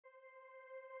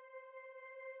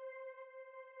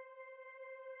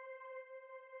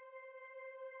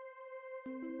Hey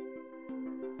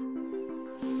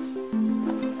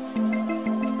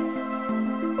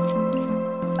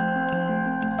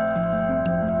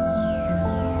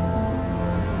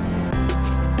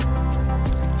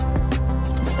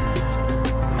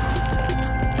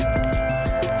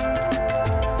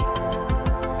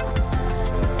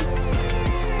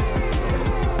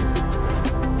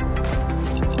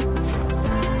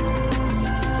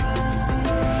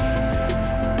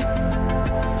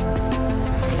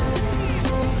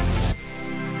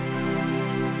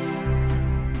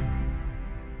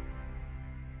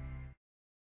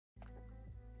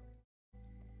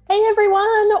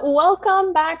everyone,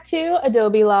 welcome back to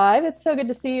Adobe Live. It's so good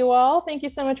to see you all. Thank you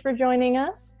so much for joining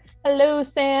us. Hello,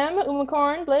 Sam,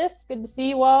 Umacorn, Bliss. Good to see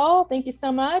you all. Thank you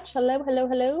so much. Hello, hello,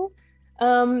 hello.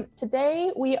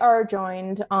 Today we are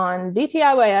joined on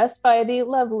DTIYS by the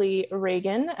lovely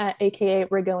Ragon, aka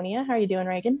Ragonia. How are you doing,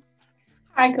 Ragon?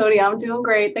 Hi, Cody. I'm doing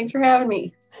great. Thanks for having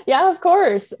me. Yeah, of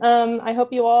course. I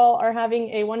hope you all are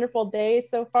having a wonderful day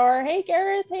so far. Hey,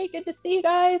 Gareth. Hey, good to see you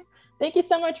guys. Thank you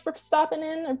so much for stopping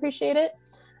in. I appreciate it.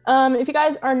 If you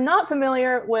guys are not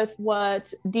familiar with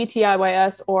what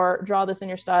DTIYS or Draw This in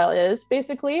Your Style is,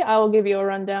 basically, I will give you a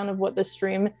rundown of what this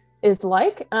stream is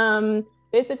like.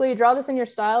 Basically, Draw This in Your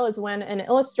Style is when an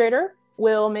illustrator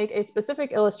will make a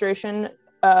specific illustration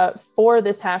for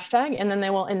this hashtag, and then they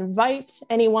will invite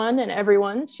anyone and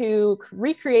everyone to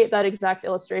recreate that exact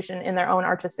illustration in their own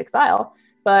artistic style.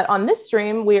 But on this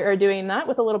stream, we are doing that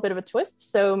with a little bit of a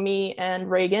twist. So me and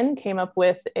Ragon came up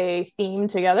with a theme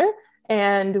together,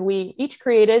 and we each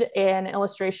created an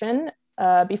illustration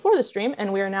before the stream,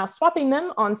 and we are now swapping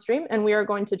them on stream, and we are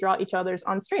going to draw each other's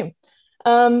on stream.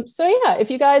 So yeah,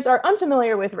 if you guys are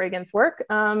unfamiliar with Ragon's work,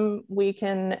 we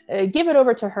can give it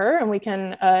over to her, and we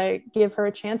can give her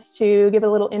a chance to give a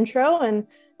little intro,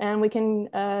 and we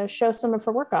can show some of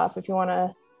her work off if you want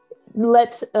to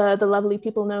let the lovely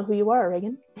people know who you are,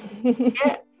 Ragon.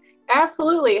 Yeah,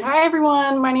 absolutely. Hi,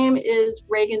 everyone. My name is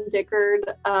Ragon Dickard.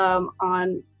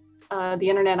 On the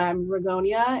internet, I'm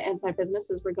Ragonia, and my business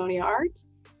is Ragonia Art.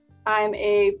 I'm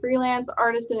a freelance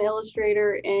artist and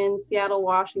illustrator in Seattle,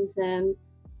 Washington.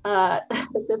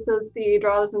 This is the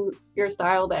Draw This in Your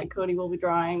Style that Cody will be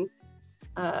drawing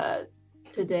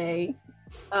today.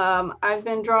 I've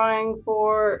been drawing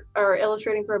or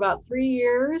illustrating for about 3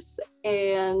 years,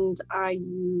 and I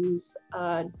use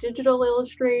digital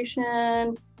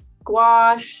illustration,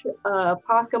 gouache,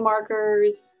 Posca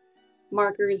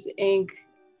markers, ink,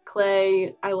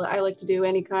 clay. I like to do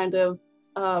any kind of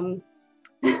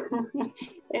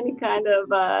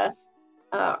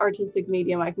artistic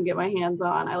medium I can get my hands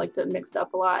on. I like to mix it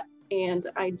up a lot, and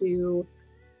I do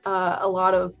a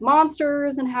lot of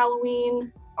monsters and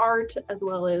Halloween art, as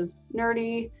well as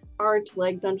nerdy art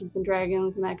like Dungeons and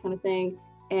Dragons and that kind of thing.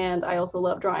 And I also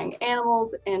love drawing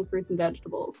animals and fruits and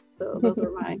vegetables. So those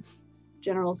are my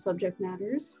general subject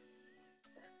matters.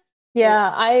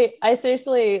 Yeah, I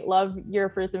seriously love your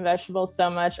fruits and vegetables so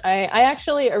much. I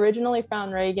actually originally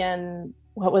found Ragon,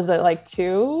 what was it, like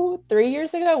 2-3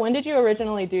 years ago? When did you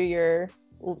originally do your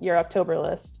October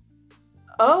list?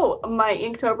 Oh, my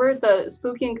Inktober, the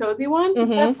spooky and cozy one?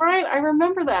 Mm-hmm. That's right. I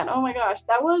remember that. Oh my gosh.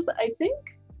 That was, I think,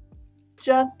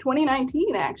 just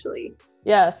 2019, actually.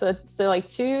 Yeah. So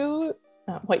like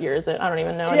what year is it? I don't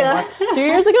even know anymore. 2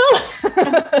 years ago?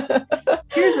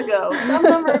 Years ago. Some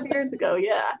number of years ago.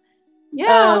 Yeah.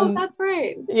 Yeah, that's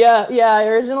right. Yeah, I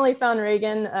originally found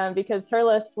Ragon because her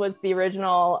list was the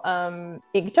original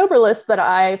Inktober list that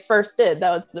I first did.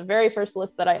 That was the very first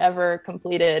list that I ever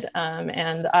completed,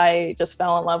 and I just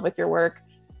fell in love with your work.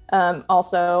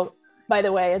 Also, by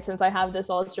the way, and since I have this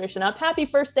illustration up, happy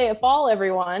first day of fall,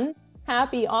 everyone.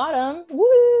 Happy autumn.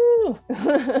 Woo!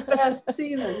 Best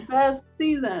season.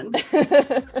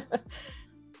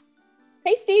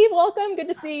 Hey, Steve, welcome. Good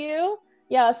to see you.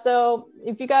 Yeah, so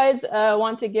if you guys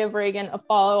want to give Ragon a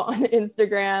follow on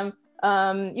Instagram,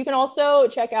 you can also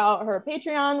check out her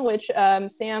Patreon, which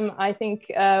Sam, I think,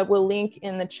 will link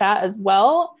in the chat as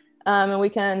well. And we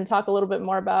can talk a little bit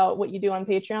more about what you do on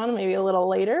Patreon, maybe a little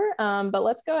later. But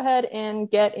let's go ahead and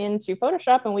get into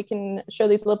Photoshop, and we can show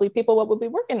these lovely people what we'll be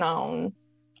working on.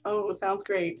 Oh, sounds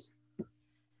great.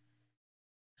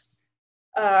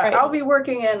 Right. I'll be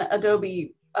working in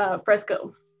Adobe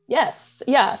Fresco. Yes.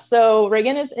 Yeah. So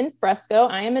Ragon is in Fresco.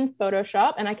 I am in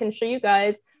Photoshop, and I can show you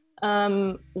guys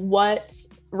what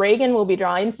Ragon will be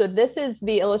drawing. So this is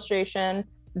the illustration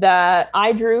that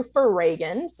I drew for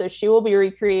Ragon. So she will be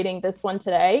recreating this one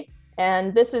today.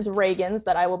 And this is Ragon's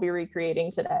that I will be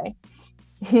recreating today.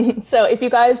 So if you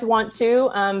guys want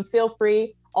to, feel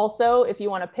free. Also, if you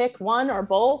want to pick one or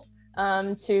both,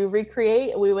 to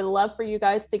recreate. We would love for you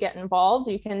guys to get involved.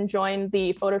 You can join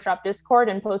the Photoshop Discord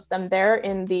and post them there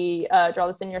in the Draw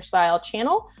This in Your Style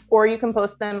channel, or you can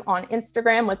post them on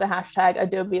Instagram with the hashtag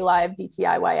Adobe Live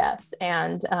DTIYS.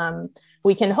 And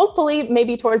we can hopefully,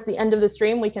 maybe towards the end of the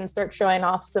stream, we can start showing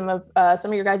off some of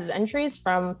your guys' entries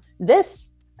from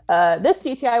this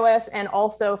DTIYS and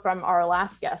also from our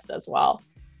last guest as well.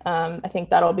 I think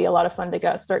that'll be a lot of fun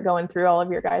to start going through all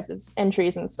of your guys'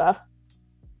 entries and stuff.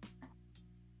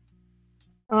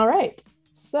 All right,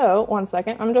 so 1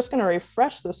 second. I'm just gonna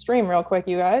refresh the stream real quick,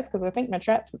 you guys, because I think my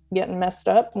chat's getting messed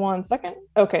up. 1 second.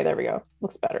 Okay, there we go.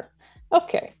 Looks better.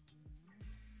 Okay.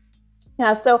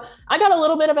 Yeah, so I got a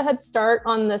little bit of a head start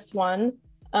on this one.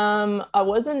 I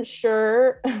wasn't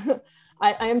sure.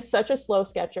 I am such a slow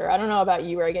sketcher. I don't know about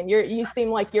you, Ragon. You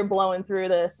seem like you're blowing through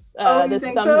this this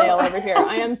thumbnail over here.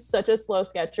 I am such a slow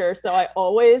sketcher, so I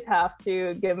always have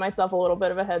to give myself a little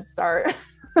bit of a head start.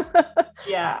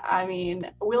 Yeah, I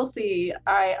mean, we'll see.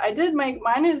 I did make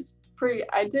mine is pretty.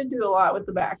 I did do a lot with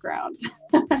the background.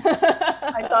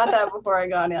 I thought that before I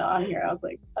got on here. I was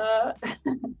like,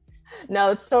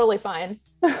 No, it's totally fine.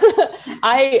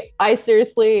 I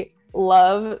seriously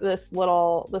love this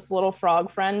little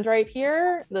frog friend right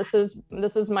here. This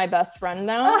is my best friend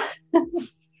now.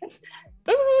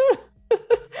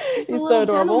 He's so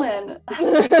adorable.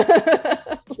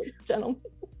 Gentleman.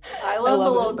 I love the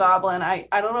little goblin. I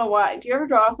don't know why. Do you ever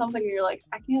draw something and you're like,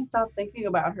 I can't stop thinking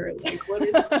about her? Like, what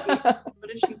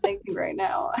is she thinking right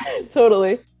now?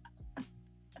 Totally.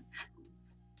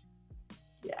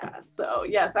 Yeah. So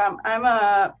yes, I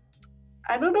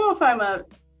don't know if I'm a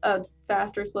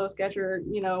fast or slow sketcher.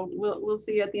 You know, we'll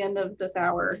see at the end of this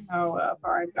hour how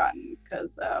far I've gotten,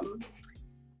 because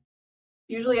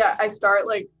usually I start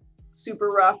like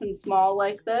super rough and small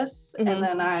like this, mm-hmm. and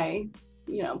then I,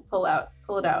 pull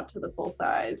it out to the full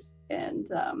size and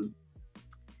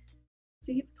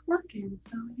see if it's working.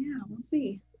 So yeah, we'll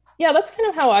see. Yeah, that's kind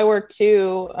of how I work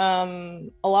too. A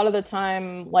lot of the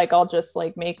time, like I'll just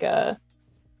like make a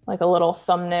little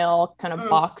thumbnail kind of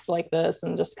box like this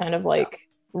and just kind of like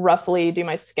roughly do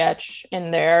my sketch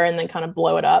in there and then kind of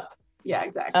blow it up. Yeah,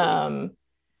 exactly.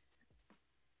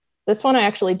 This one I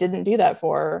actually didn't do that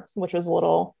for, which was a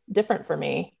little different for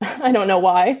me. I don't know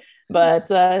why, but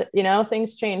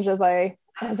things change as I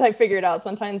figure it out.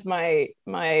 Sometimes my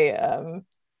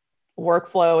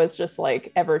workflow is just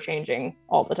like ever changing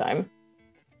all the time.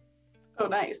 Oh,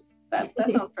 nice. That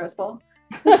sounds stressful.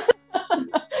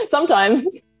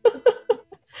 Sometimes.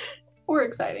 Or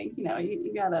exciting.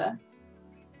 You gotta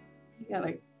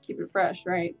keep it fresh,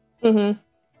 right? Mm-hmm.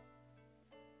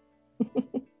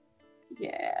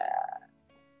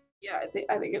 Yeah,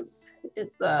 I think it's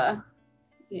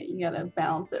you gotta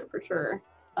balance it for sure.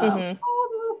 Mm-hmm. Oh,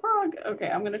 the little frog. Okay,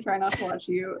 I'm gonna try not to watch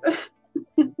you.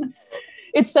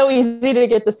 It's so easy to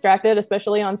get distracted,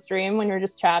 especially on stream when you're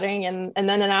just chatting and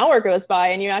then an hour goes by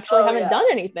and you actually haven't done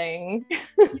anything.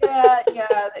 yeah,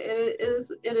 it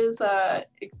is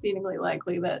exceedingly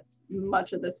likely that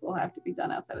much of this will have to be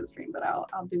done outside of the stream, but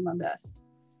I'll do my best.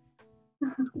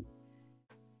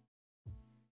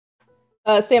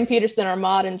 Sam Peterson, our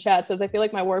mod in chat, says, I feel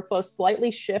like my workflow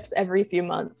slightly shifts every few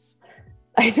months.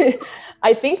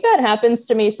 I think that happens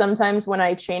to me sometimes when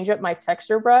I change up my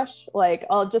texture brush. Like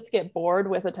I'll just get bored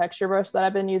with a texture brush that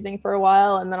I've been using for a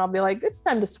while, and then I'll be like, it's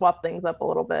time to swap things up a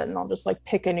little bit, and I'll just like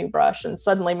pick a new brush, and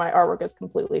suddenly my artwork is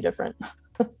completely different.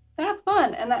 That's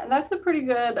fun, and that's a pretty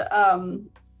good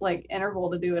like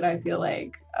interval to do it. I feel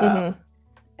like mm-hmm.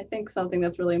 I think something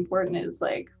that's really important is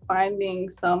like finding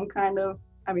some kind of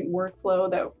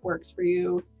workflow that works for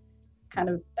you kind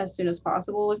of as soon as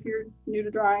possible if you're new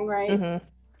to drawing, right? Mm-hmm.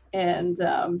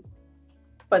 And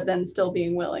but then still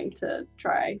being willing to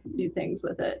try new things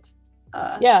with it.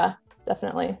 Yeah,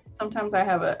 definitely. Sometimes I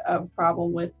have a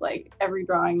problem with like every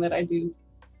drawing that I do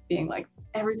being like,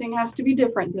 everything has to be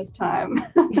different this time.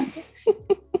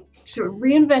 To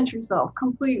reinvent yourself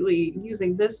completely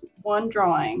using this one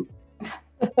drawing.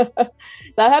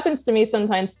 That happens to me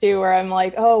sometimes too, where I'm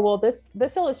like, oh well,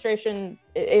 this illustration,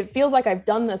 it feels like I've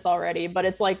done this already, but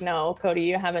it's like, no, Cody,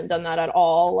 you haven't done that at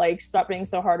all. Like, stop being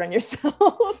so hard on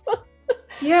yourself.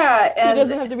 Yeah, and it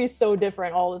doesn't have to be so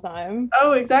different all the time.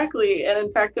 Oh, exactly. And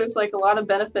in fact, there's like a lot of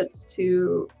benefits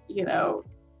to,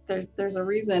 there's a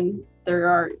reason there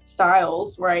are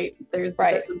styles, right? There's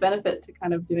a benefit to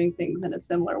kind of doing things in a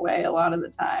similar way a lot of the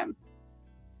time,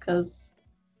 because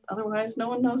otherwise no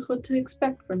one knows what to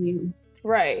expect from you.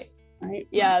 Right.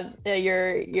 Yeah,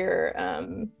 your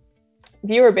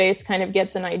viewer base kind of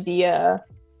gets an idea,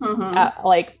 mm-hmm.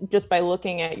 like just by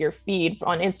looking at your feed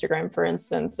on Instagram, for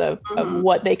instance, of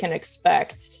what they can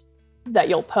expect that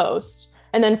you'll post.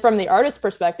 And then from the artist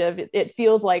perspective, it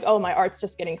feels like, oh, my art's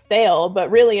just getting stale.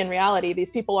 But really, in reality, these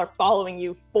people are following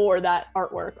you for that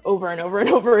artwork over and over and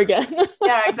over again.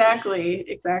 Yeah,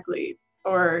 exactly.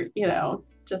 Or, you know,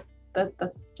 just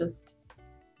that's just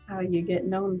how you get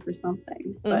known for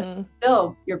something. But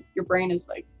still, your brain is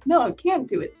like, no, it can't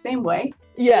do it same way.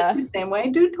 Yeah. Do same way,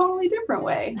 do totally different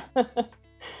way.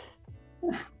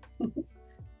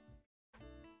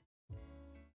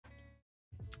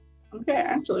 Okay,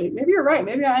 actually, maybe you're right.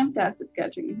 Maybe I am fast at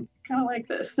sketching. Kind of like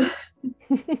this.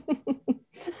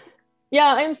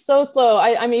 Yeah, I'm so slow.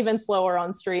 I'm even slower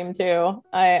on stream too.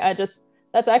 I just,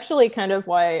 that's actually kind of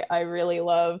why I really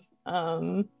love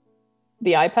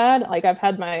the iPad. Like I've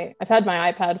had my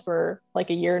iPad for like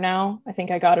a year now. I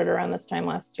think I got it around this time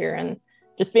last year, and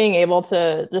just being able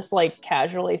to just like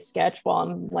casually sketch while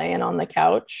I'm laying on the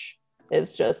couch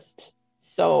is just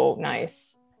so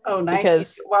nice. Oh, nice.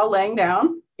 Because while laying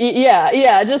down?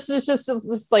 Yeah,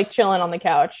 just like chilling on the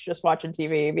couch, just watching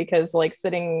TV, because like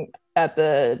sitting at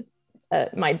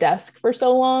my desk for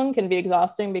so long can be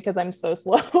exhausting because I'm so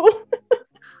slow.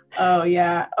 Oh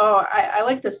yeah. Oh, I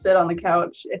like to sit on the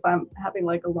couch if I'm having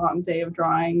like a long day of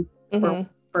drawing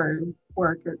for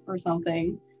work or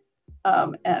something.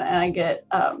 And I get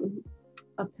a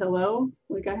pillow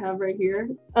like I have right here.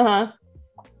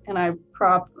 And I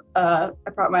prop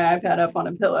my iPad up on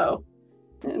a pillow,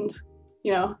 and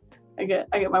you know, I get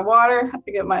my water, I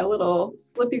get my little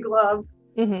slippy glove.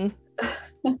 That's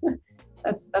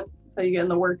how you get in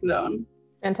the work zone.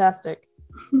 Fantastic.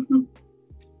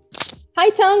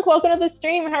 Hi Tunk, welcome to the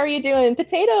stream. How are you doing?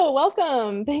 Potato,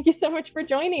 welcome. Thank you so much for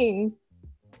joining.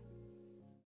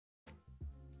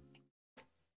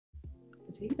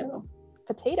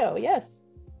 Potato, yes.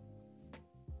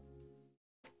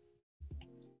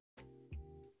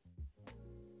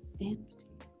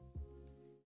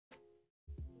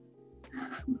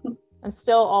 I'm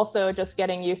still also just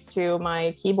getting used to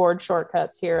my keyboard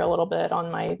shortcuts here a little bit on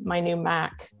my new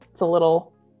Mac. It's a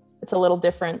little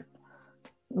different.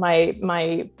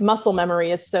 My muscle memory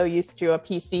is so used to a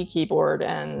PC keyboard,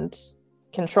 and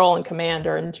Control and Command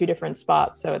are in two different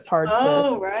spots, so it's hard to.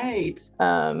 Oh, right.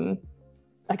 I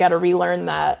got to relearn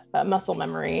that muscle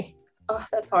memory. Oh,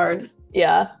 that's hard.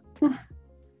 Yeah.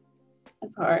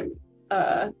 That's hard.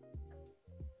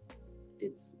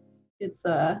 It's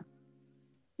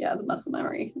yeah, the muscle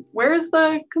memory. Where's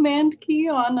the Command key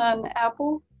on an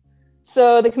Apple?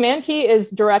 So the Command key is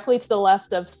directly to the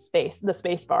left of the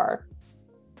space bar.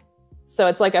 So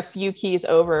it's like a few keys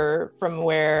over from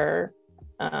where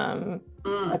a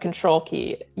Control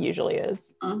key usually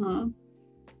is.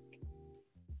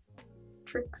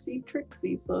 Trixie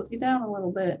slows you down a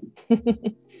little bit.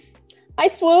 Hi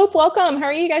Swoop, welcome. How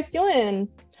are you guys doing?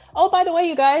 Oh, by the way,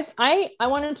 you guys, I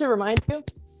wanted to remind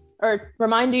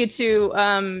you to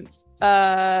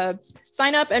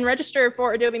sign up and register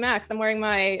for Adobe Max. I'm wearing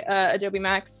my Adobe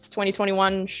Max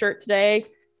 2021 shirt today.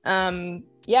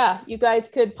 Yeah, you guys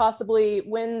could possibly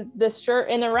win this shirt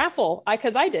in a raffle,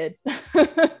 because I did.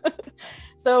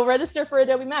 So register for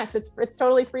Adobe Max. It's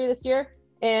totally free this year.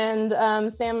 And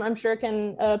Sam, I'm sure,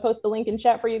 can post the link in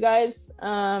chat for you guys.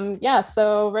 Yeah,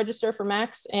 so register for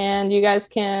Max, and you guys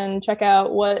can check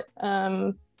out what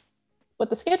the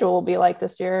schedule will be like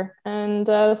this year, and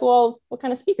what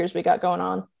kind of speakers we got going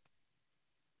on.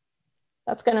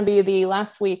 That's going to be the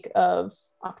last week of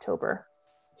October.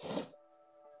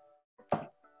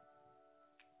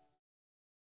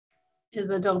 Is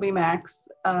Adobe Max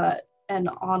an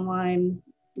online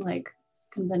like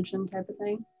convention type of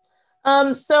thing?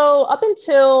 So up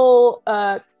until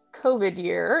COVID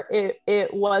year,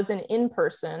 it was an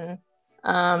in-person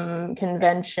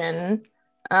convention,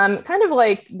 kind of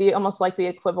like almost like the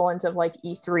equivalent of like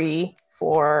E3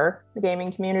 for the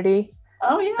gaming community.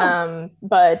 Oh yeah.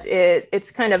 But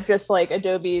it's kind of just like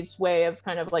Adobe's way of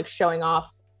kind of like showing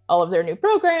off all of their new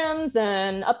programs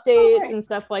and updates and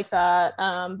stuff like that.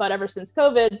 But ever since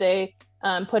COVID, they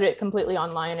put it completely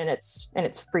online, and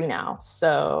it's free now.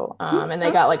 So and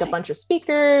they got like a bunch of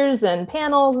speakers and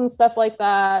panels and stuff like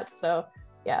that. So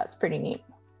yeah, it's pretty neat.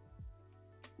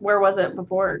 Where was it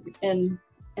before? In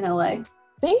LA?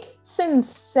 I think it's in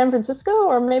San Francisco,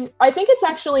 or maybe I think it's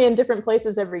actually in different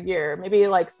places every year. Maybe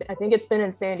like I think it's been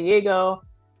in San Diego,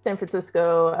 San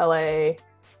Francisco, LA, a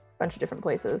bunch of different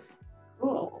places.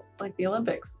 Cool, like the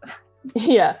Olympics.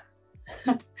 Yeah.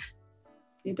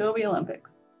 The Adobe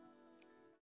Olympics.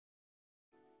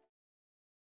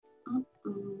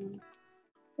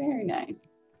 Very nice.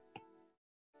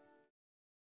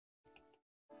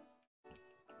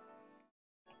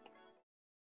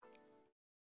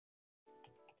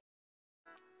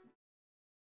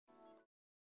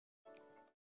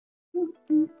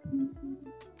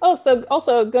 Oh, so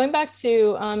also going back to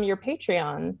your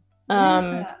Patreon,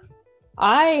 Yeah.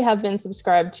 I have been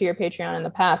subscribed to your Patreon in the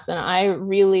past, and I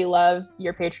really love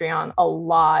your Patreon a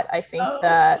lot. I think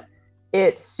that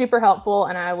it's super helpful,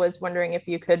 and I was wondering if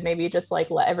you could maybe just like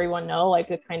let everyone know like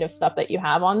the kind of stuff that you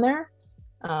have on there,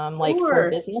 like for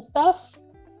business stuff.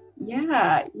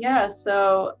 Yeah.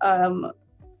 So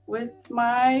with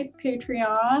my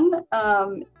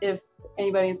Patreon, if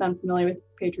anybody's unfamiliar with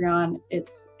Patreon,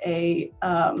 it's a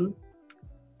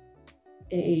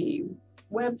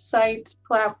website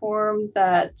platform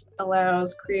that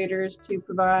allows creators to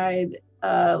provide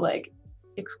like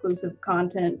exclusive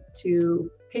content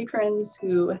to patrons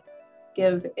who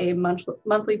give a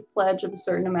monthly pledge of a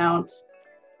certain amount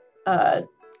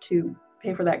to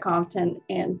pay for that content,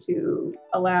 and to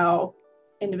allow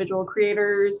individual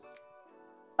creators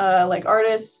like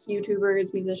artists,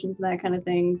 YouTubers, musicians, and that kind of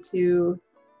thing to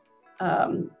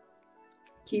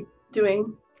keep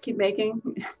making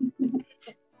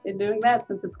and doing that,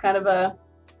 since it's kind of a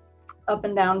up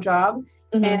and down job.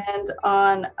 Mm-hmm. And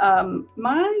on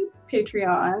my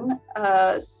Patreon,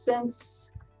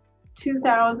 since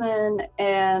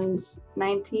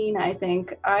 2019, I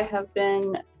think, I have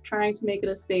been trying to make it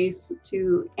a space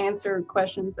to answer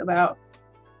questions about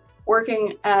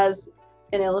working as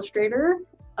an illustrator,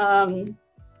 and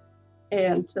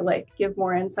to like give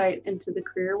more insight into the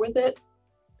career with it,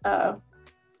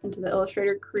 into the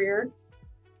illustrator career,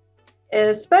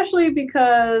 especially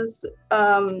because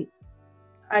I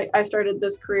started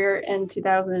this career in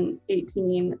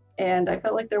 2018, and I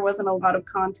felt like there wasn't a lot of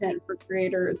content for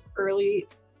creators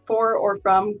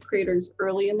from creators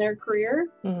early in their career.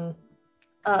 Mm-hmm.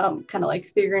 Kind of like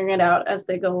figuring it out as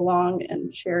they go along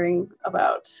and sharing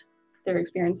about their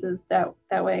experiences. That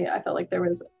way, I felt like there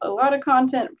was a lot of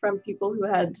content from people who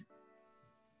had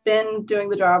been doing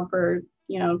the job for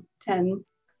 10,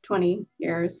 20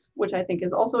 years, which I think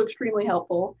is also extremely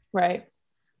helpful. Right.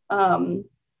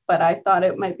 But I thought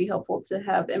it might be helpful to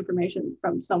have information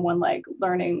from someone like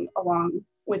learning along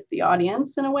with the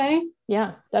audience in a way.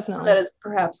 Yeah, definitely. That has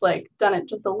perhaps like done it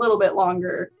just a little bit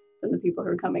longer than the people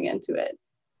who are coming into it.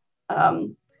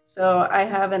 So I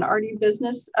have an Arty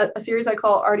Business, a series I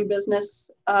call Arty Business,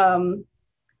 and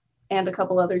a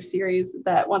couple other series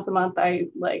that once a month I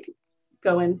like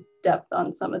go in depth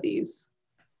on some of these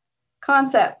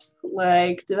concepts,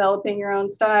 like developing your own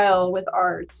style with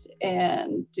art,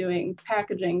 and doing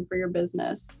packaging for your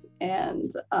business,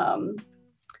 and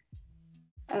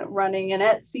running an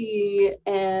Etsy,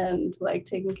 and like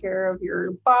taking care of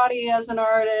your body as an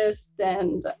artist.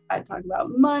 And I talk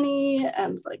about money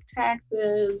and like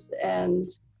taxes, and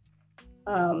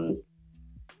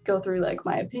go through like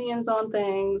my opinions on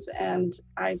things. And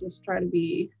I just try to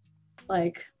be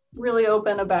like really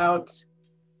open about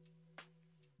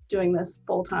doing this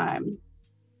full time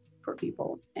for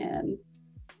people. And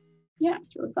yeah,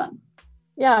 it's really fun.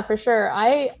 Yeah, for sure.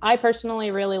 I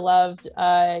personally really loved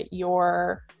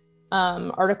your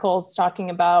articles talking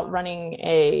about running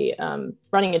a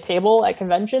table at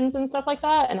conventions and stuff like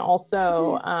that, and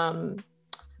also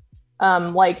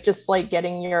like just like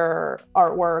getting your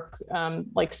artwork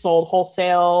like sold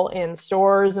wholesale in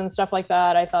stores and stuff like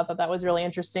that. I thought that was really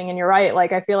interesting. And you're right,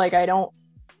 like I feel like I don't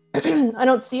I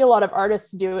don't see a lot of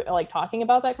artists talking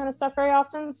about that kind of stuff very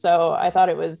often. So I thought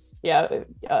it was, your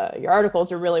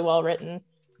articles are really well written.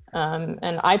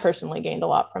 And I personally gained a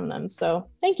lot from them. So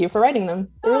thank you for writing them.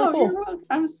 They're really cool. You're welcome.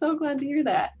 I'm so glad to hear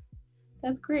that.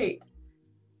 That's great.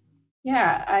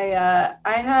 Yeah,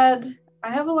 I have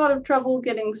a lot of trouble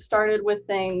getting started with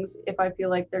things if I feel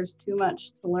like there's too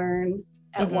much to learn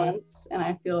at once, and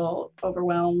I feel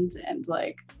overwhelmed and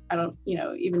like I don't,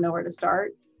 even know where to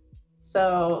start.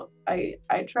 So I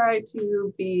try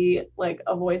to be like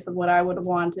a voice of what I would have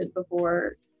wanted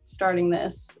before starting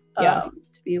this, to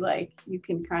be like, you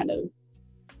can kind of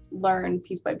learn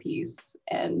piece by piece,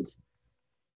 and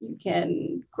you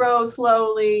can grow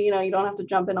slowly. You don't have to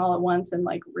jump in all at once and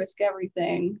like risk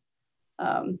everything.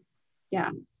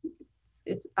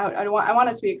 It's I want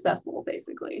it to be accessible,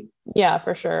 basically. Yeah,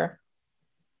 for sure.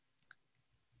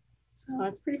 So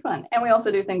it's pretty fun. And we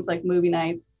also do things like movie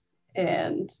nights,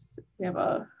 and we have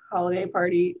a holiday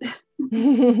party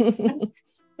in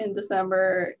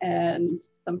December, and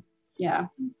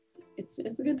it's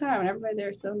a good time, and everybody there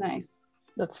is so nice.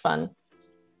 That's fun.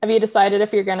 Have you decided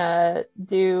if you're gonna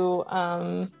do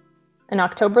an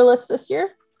Inktober list this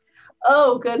year?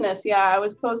 Oh goodness, yeah, I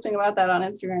was posting about that on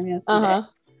Instagram yesterday.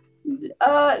 No,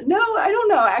 I don't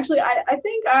know. Actually, I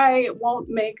think I won't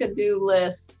make a do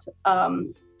list.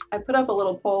 I put up a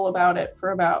little poll about it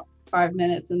for about 5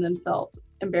 minutes and then felt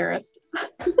embarrassed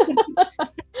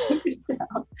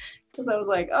because I was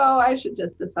like, oh, I should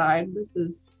just decide. This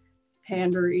is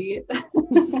pandery,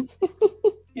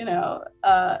 you know,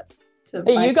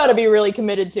 you got to be really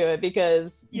committed to it,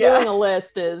 because doing a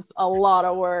list is a lot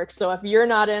of work. So if you're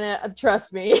not in it,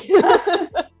 trust me.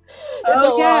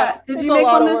 Did you make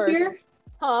one this year?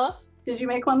 Huh? Did you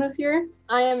make one this year?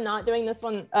 I am not doing this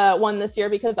one this year,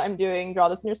 because I'm doing Draw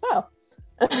This in Your Style.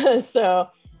 So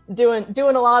doing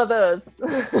a lot of those.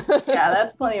 Yeah,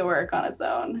 that's plenty of work on its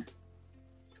own.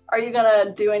 Are you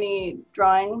gonna do any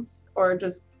drawings or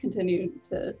just continue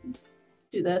to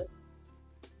do this?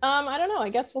 I don't know. I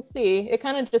guess we'll see. It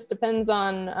kind of just depends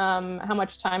on how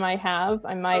much time I have.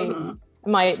 I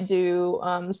might do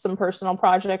some personal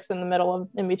projects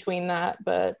in between that,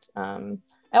 but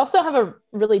I also have a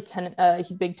really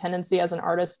big tendency as an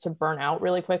artist to burn out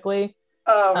really quickly.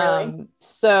 Oh, really?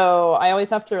 So I always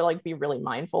have to like be really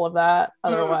mindful of that.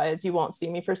 Otherwise, you won't see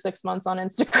me for 6 months on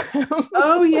Instagram.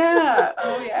 Oh yeah,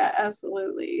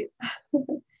 absolutely.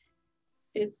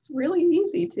 It's really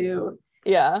easy to.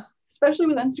 Yeah. Especially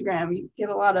with Instagram, you get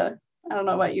a lot of, I don't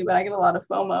know about you, but I get a lot of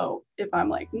FOMO if I'm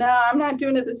like, nah, I'm not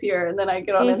doing it this year. And then I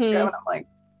get on Instagram and I'm like,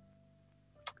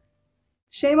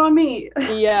 shame on me.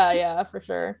 Yeah, for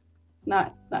sure. It's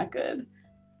not good.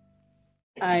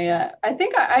 I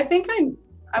think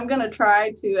I'm gonna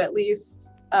try to at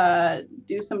least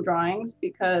do some drawings,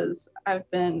 because I've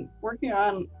been working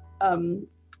on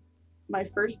my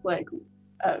first like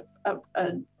a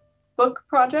book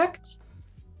project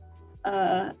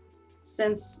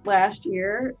since last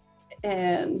year,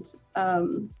 and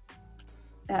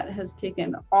that has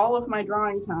taken all of my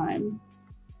drawing time.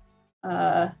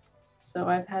 So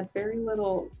I've had very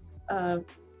little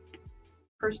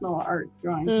personal art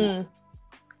drawing time.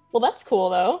 Well, that's cool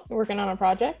though. You're working on a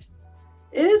project.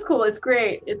 It is cool. It's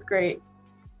great. It is great.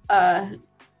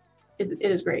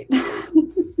 It's very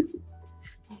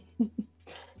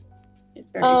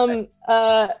exciting.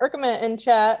 Urkama in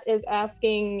chat is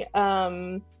asking,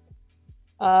 I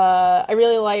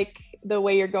really like the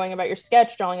way you're going about your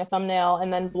sketch, drawing a thumbnail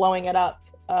and then blowing it up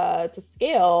to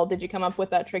scale. Did you come up with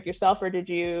that trick yourself, or did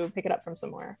you pick it up from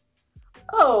somewhere?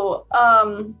 Oh,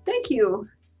 thank you.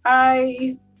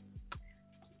 I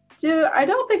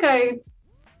don't think I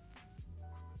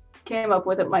came up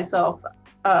with it myself.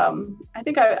 I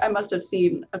think I must have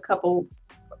seen a couple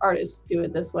artists do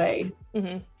it this way.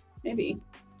 Maybe.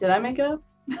 Did I make it up?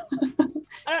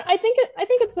 I think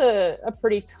it's a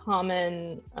pretty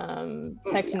common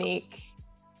technique.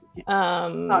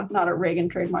 Not a Ragon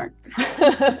trademark.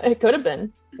 It could have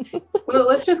been. Well,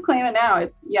 let's just claim it now.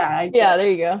 It's there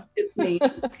you go. It's me.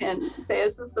 You can say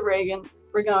this is the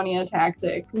Ragonia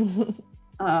tactic.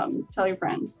 Tell your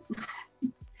friends.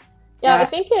 Yeah, I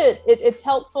think it's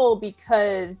helpful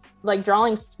because like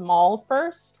drawing small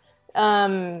first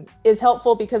is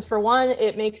helpful, because for one,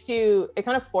 it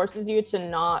kind of forces you to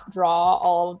not draw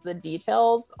all of the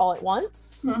details all at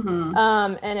once.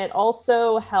 And it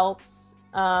also helps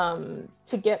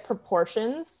to get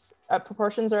proportions.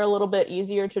 Proportions are a little bit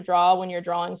easier to draw when you're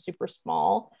drawing super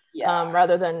small,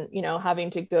 rather than,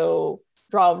 having to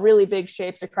draw really big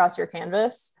shapes across your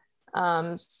canvas.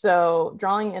 So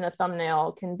drawing in a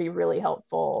thumbnail can be really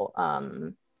helpful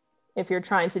if you're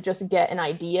trying to just get an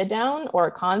idea down or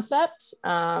a concept.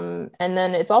 And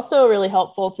then it's also really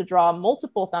helpful to draw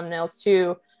multiple thumbnails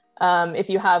too. If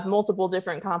you have multiple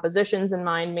different compositions in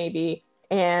mind, maybe,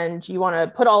 and you want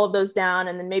to put all of those down,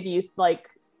 and then maybe use like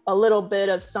a little bit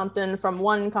of something from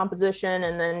one composition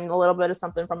and then a little bit of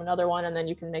something from another one, and then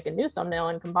you can make a new thumbnail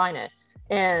and combine it.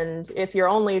 And if you're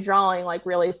only drawing like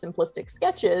really simplistic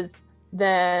sketches,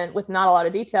 then with not a lot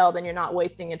of detail, then you're not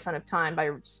wasting a ton of time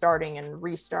by starting and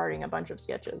restarting a bunch of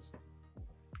sketches.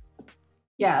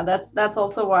 Yeah, that's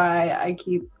also why I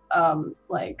keep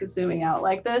like zooming out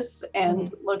like this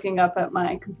and looking up at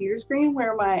my computer screen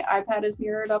where my iPad is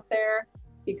mirrored up there,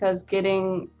 because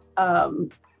getting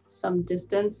some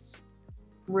distance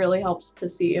really helps to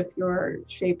see if your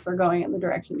shapes are going in the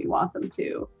direction you want them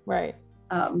to. Right.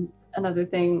 Another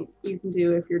thing you can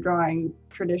do if you're drawing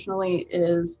traditionally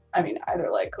is, either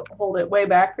like hold it way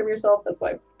back from yourself. That's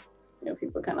why,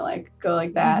 people kind of like go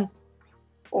like that.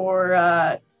 Or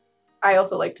I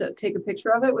also like to take a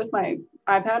picture of it with my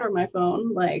iPad or my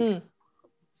phone.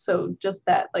 So just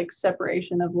that like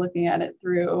separation of looking at it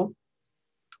through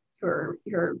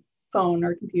your phone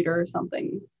or computer or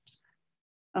something, just,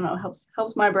 I don't know,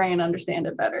 helps my brain understand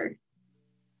it better.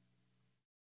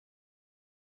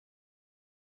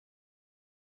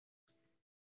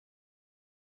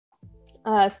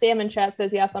 Sam in chat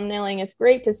says, yeah, thumbnailing is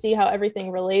great to see how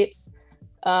everything relates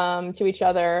to each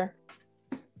other.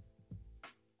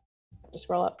 to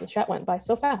scroll up. The chat went by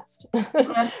so fast.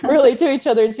 Really to each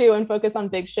other too, and focus on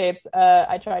big shapes.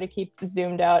 I try to keep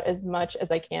zoomed out as much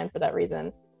as I can for that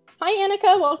reason. Hi,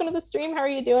 Annika. Welcome to the stream. How are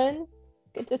you doing?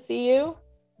 Good to see you.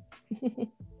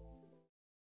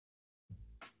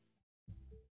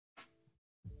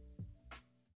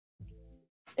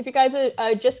 If you guys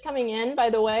are just coming in, by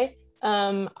the way,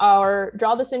 our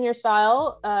Draw This in Your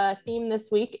Style theme this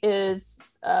week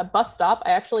is bus stop.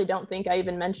 I actually don't think I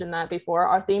even mentioned that before.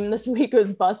 Our theme this week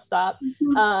was bus stop.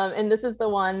 And this is the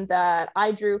one that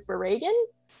I drew for Ragon.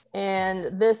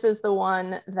 And this is the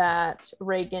one that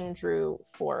Ragon drew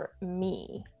for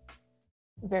me.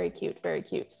 Very cute, very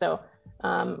cute. So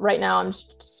right now I'm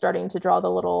just starting to draw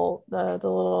the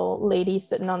little lady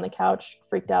sitting on the couch,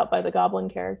 freaked out by the goblin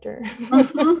character.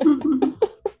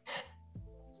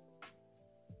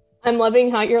 I'm loving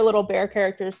how your little bear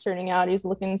character is turning out. He's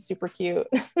looking super cute.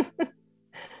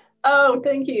 Oh,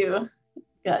 thank you.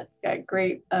 Got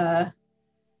great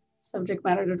subject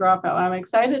matter to draw from. I'm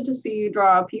excited to see you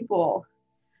draw people.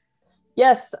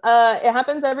 Yes, it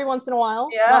happens every once in a while.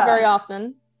 Yeah. Not very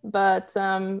often, but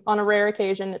on a rare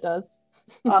occasion it does.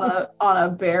 On a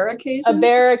bear occasion? A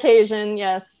bear occasion,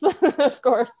 yes, of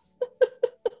course.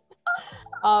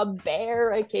 A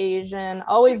bear occasion.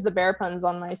 Always the bear puns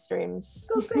on my streams.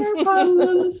 The bear puns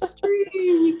on the stream.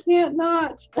 You can't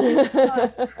not.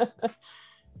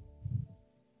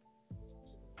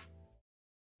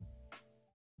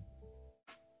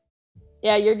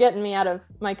 Yeah, you're getting me out of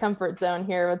my comfort zone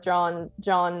here with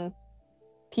drawing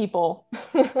people.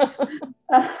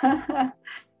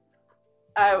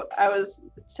 I was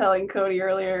telling Cody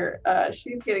earlier,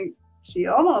 she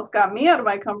almost got me out of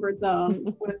my comfort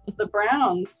zone with the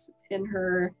browns in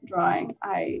her drawing.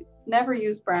 I never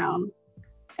use brown,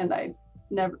 and I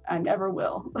never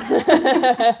will.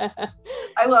 I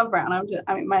love brown.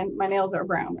 My nails are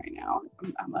brown right now.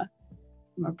 I'm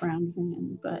a brown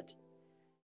fan, but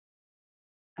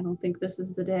I don't think this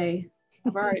is the day. I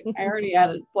already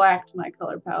added black to my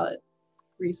color palette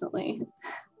recently.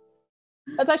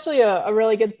 That's actually a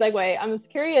really good segue. I was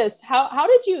curious, how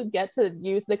did you get to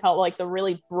use the color, like the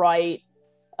really bright,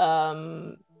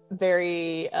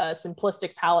 very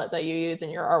simplistic palette that you use in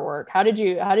your artwork? How did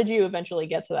you eventually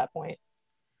get to that point?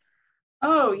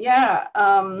 Oh yeah,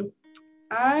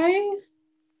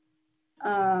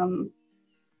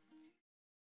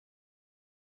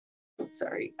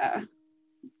 sorry,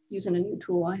 using a new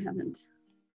tool. I haven't.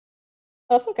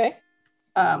 That's okay.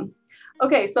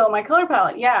 Okay, so my color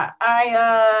palette, yeah,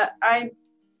 I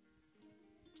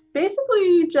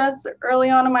basically just early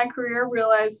on in my career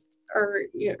realized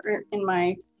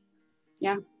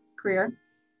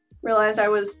I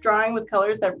was drawing with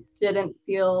colors that didn't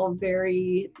feel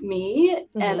very me,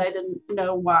 and I didn't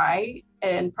know why,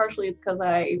 and partially it's because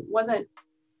I wasn't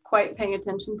quite paying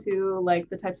attention to like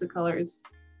the types of colors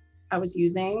I was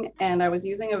using, and I was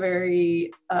using a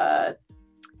very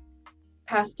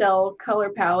pastel color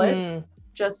palette,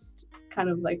 just kind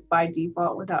of like by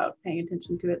default without paying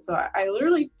attention to it. So I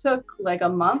literally took like a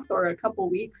month or a couple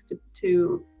weeks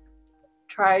to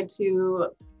try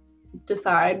to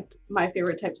decide my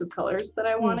favorite types of colors that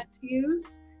I wanted to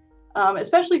use,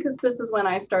 especially because this is when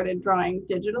I started drawing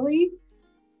digitally,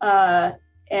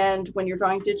 and when you're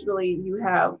drawing digitally you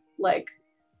have like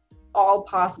all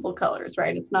possible colors,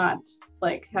 right? It's not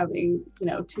like having,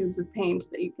 tubes of paint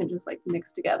that you can just like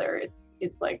mix together. It's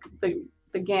like the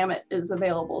gamut is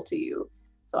available to you.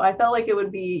 So I felt like it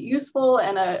would be useful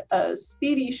and a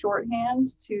speedy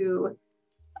shorthand to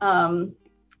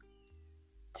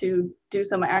do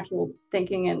some actual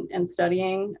thinking and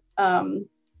studying. And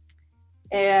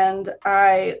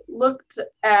I looked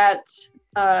at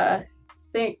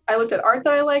I looked at art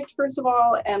that I liked, first of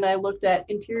all, and I looked at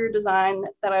interior design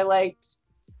that I liked,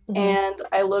 and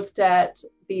I looked at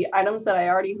the items that I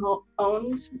already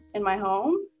owned in my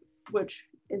home, which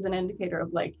is an indicator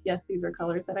of like, yes, these are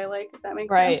colors that I like, if that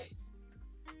makes sense.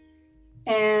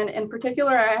 And in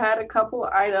particular, I had a couple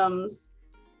items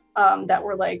that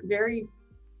were like very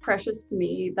precious to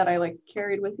me that I like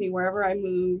carried with me wherever I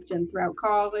moved and throughout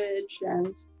college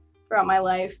and throughout my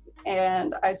life.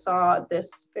 And I saw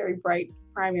this very bright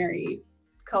primary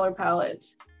color palette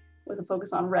with a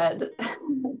focus on red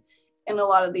in a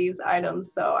lot of these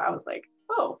items. So I was like,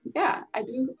 oh yeah, I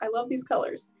love these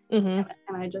colors. And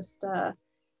I just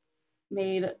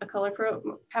made a color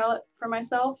palette for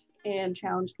myself and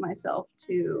challenged myself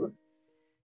to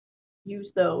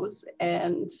use those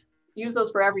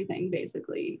for everything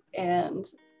basically. And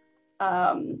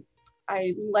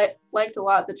I liked a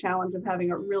lot the challenge of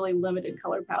having a really limited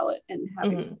color palette and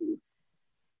having to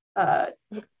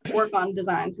work on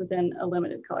designs within a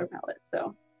limited color palette.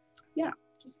 So yeah,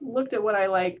 just looked at what I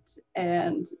liked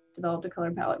and developed a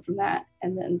color palette from that,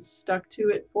 and then stuck to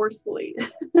it forcefully.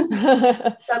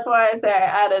 That's why I say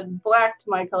I added black to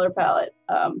my color palette,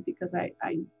 because I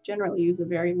generally use a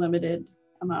very limited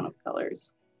amount of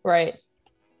colors. Right.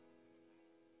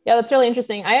 Yeah, that's really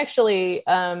interesting. I actually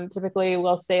typically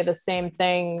will say the same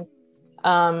thing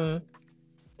to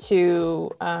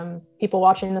people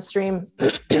watching the stream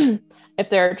if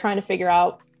they're trying to figure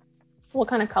out what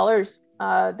kind of colors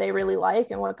they really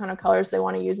like and what kind of colors they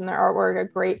want to use in their artwork. A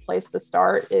great place to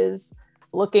start is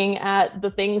looking at the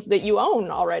things that you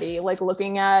own already, like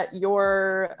looking at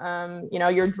your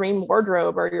your dream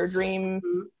wardrobe or your dream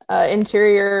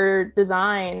interior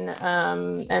design,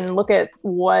 and look at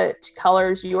what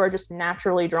colors you are just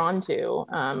naturally drawn to.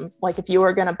 Like if you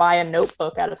were going to buy a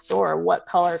notebook at a store, what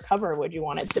color cover would you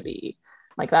want it to be?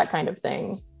 Like that kind of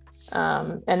thing.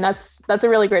 And that's a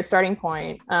really great starting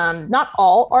point. Not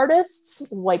all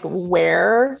artists like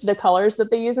wear the colors that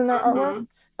they use in their artwork.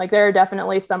 Like there are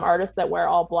definitely some artists that wear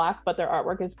all black, but their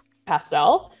artwork is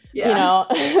pastel. Yeah. You know,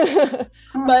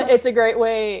 but it's a great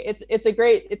way. It's a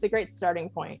great starting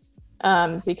point.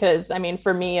 Because I mean,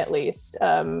 for me at least,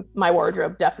 my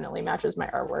wardrobe definitely matches my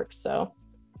artwork. So.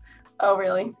 Oh,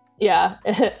 really? Yeah,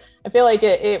 I feel like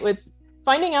it was.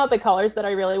 Finding out the colors that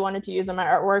I really wanted to use in my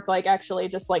artwork, like actually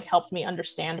just like helped me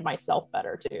understand myself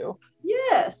better too.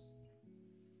 Yes,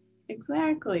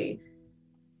 exactly.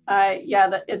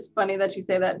 Yeah, it's funny that you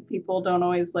say that people don't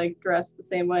always like dress the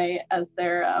same way as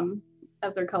their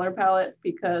color palette,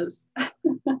 because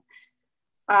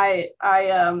I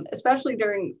especially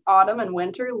during autumn and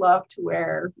winter love to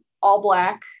wear all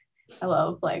black. I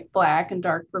love like black and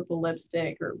dark purple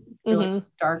lipstick, or really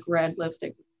dark red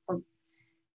lipstick, or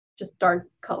just dark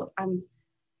color.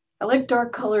 I like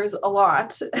dark colors a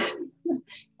lot.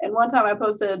 And one time I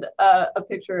posted a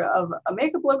picture of a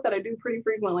makeup look that I do pretty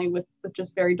frequently with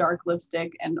just very dark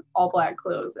lipstick and all black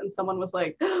clothes. And someone was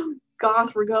like,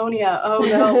 Goth Ragonia, oh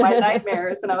no, my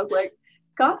nightmares. And I was like,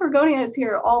 Goth Ragonia is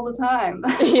here all the time.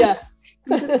 Yeah.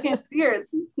 You just can't see her. It's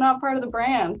not part of the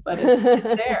brand, but it's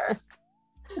there.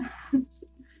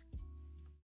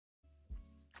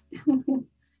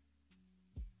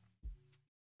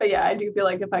 But yeah, I do feel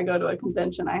like if I go to a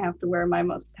convention, I have to wear my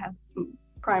most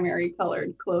primary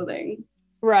colored clothing.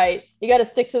 Right. You got to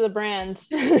stick to the brand.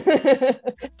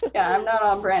 Yeah, I'm not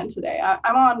on brand today.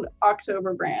 I'm on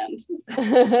Inktober brand.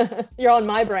 You're on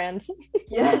my brand.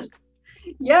 Yes.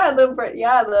 Yeah,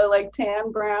 the like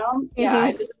tan brown. Yeah,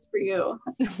 I did this for you.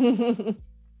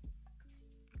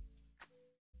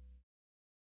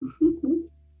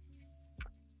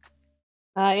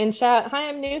 In chat, hi,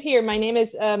 I'm new here. My name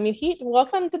is Muhit.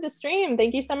 Welcome to the stream.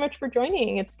 Thank you so much for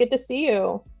joining. It's good to see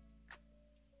you.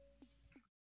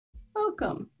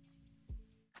 Welcome.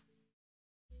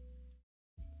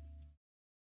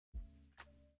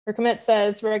 Commit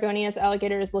says Ragonia's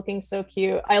alligator is looking so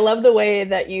cute. I love the way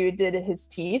that you did his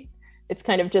teeth. It's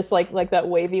kind of just like that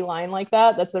wavy line like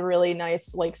that. That's a really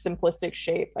nice, like simplistic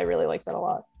shape. I really like that a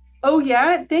lot. Oh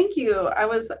yeah, thank you. I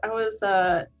was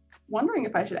wondering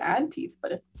if I should add teeth,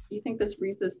 but if you think this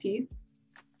reads as teeth.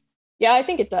 Yeah, I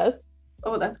think it does.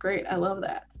 Oh, that's great. I love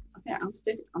that. Okay,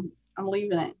 I'm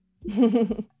leaving it.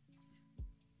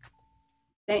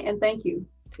 And thank you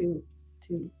to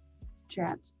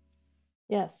chat.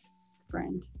 Yes.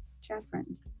 Chat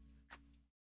friend.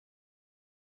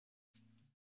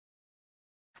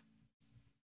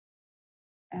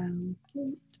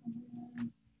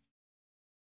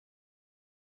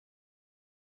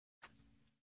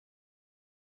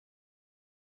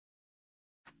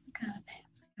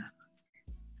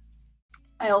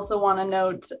 I also want to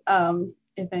note,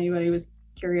 if anybody was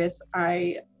curious,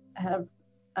 I have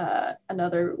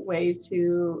another way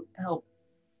to help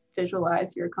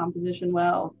visualize your composition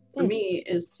well for me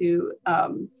is to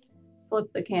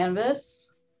flip the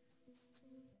canvas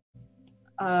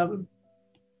to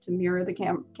mirror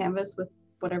the canvas with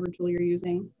whatever tool you're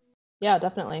using. Yeah,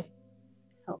 definitely.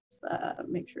 Helps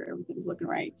make sure everything's looking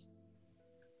right.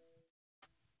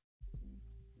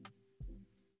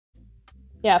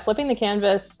 Yeah, flipping the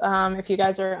canvas, if you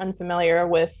guys are unfamiliar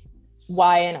with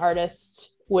why an artist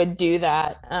would do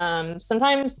that,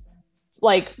 sometimes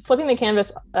like flipping the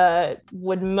canvas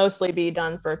would mostly be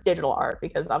done for digital art,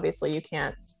 because obviously you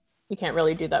can't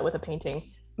really do that with a painting.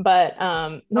 But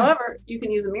however, you can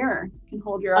use a mirror. You can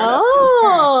hold your art up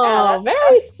to a mirror.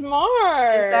 Very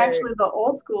smart. It's actually the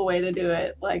old school way to do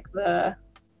it, like the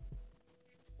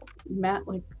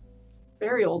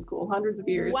very old school, hundreds of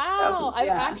years. Wow, I've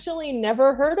actually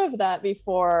never heard of that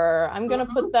before. I'm gonna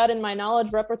put that in my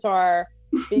knowledge repertoire,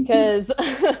 because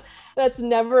that's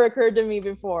never occurred to me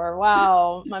before.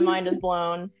 Wow, my mind is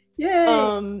blown.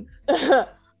 Yay.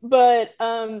 But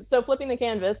so flipping the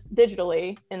canvas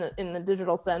digitally in the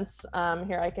digital sense,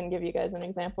 here I can give you guys an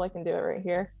example. I can do it right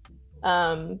here.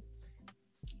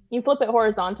 You flip it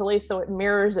horizontally so it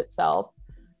mirrors itself.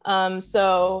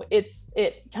 So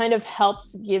it kind of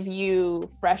helps give you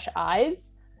fresh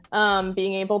eyes,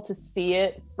 being able to see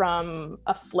it from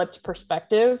a flipped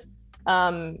perspective.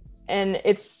 And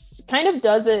it's kind of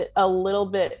does it a little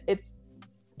bit.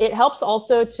 It helps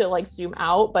also to like zoom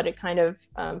out, but it kind of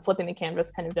flipping the canvas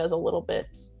kind of does a little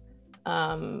bit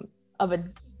of a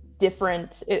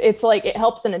different, it's like it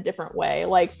helps in a different way.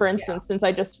 Like for instance, since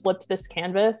I just flipped this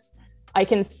canvas, I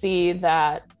can see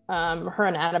that her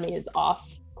anatomy is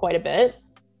off quite a bit.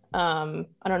 I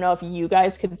don't know if you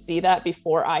guys could see that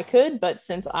before I could, but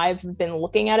since I've been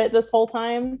looking at it this whole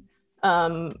time,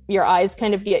 your eyes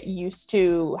kind of get used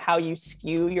to how you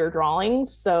skew your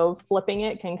drawings. So flipping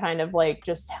it can kind of like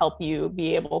just help you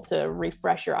be able to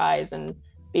refresh your eyes and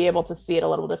be able to see it a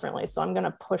little differently. So I'm going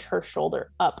to push her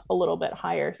shoulder up a little bit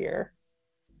higher here.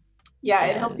 Yeah,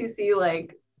 it helps you see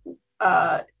like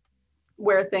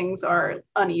where things are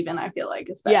uneven, I feel like,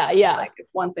 especially like if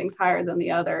one thing's higher than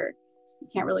the other, you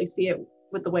can't really see it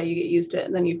with the way you get used to it,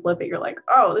 and then you flip it, you're like,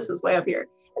 oh, this is way up here.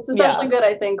 It's especially good,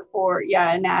 I think, for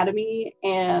anatomy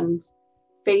and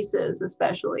faces,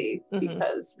 especially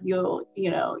because you'll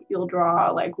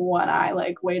draw like one eye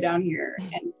like way down here,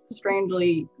 and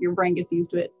strangely your brain gets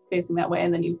used to it facing that way,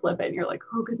 and then you flip it and you're like,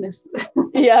 oh goodness.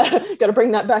 Gotta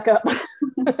bring that back up.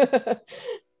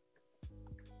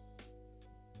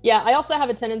 I also have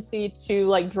a tendency to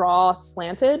like draw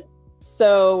slanted.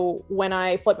 So when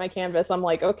I flip my canvas, I'm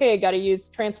like, okay, got to use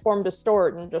transform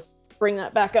distort and just bring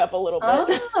that back up a little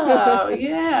bit. Oh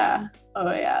yeah.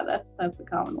 Oh yeah, that's a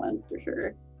common one for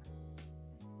sure.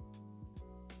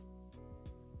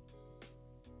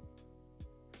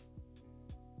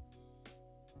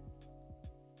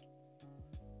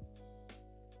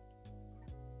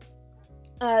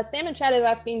 Sam in chat is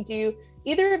asking, do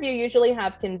either of you usually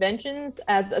have conventions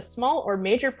as a small or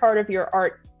major part of your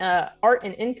art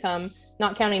and income,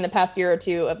 not counting the past year or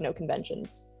two of no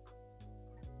conventions?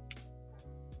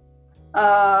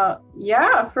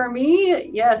 Yeah, for me,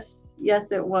 yes,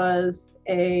 it was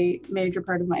a major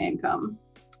part of my income.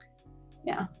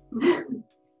 Yeah.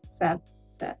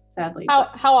 Sadly.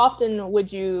 How often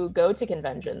would you go to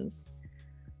conventions?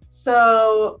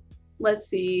 So let's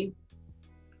see.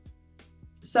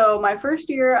 So my first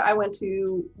year, I went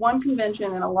to one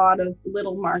convention and a lot of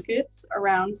little markets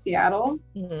around Seattle.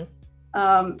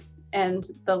 And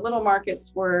the little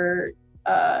markets were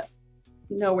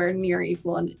nowhere near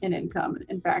equal in income.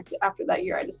 In fact, after that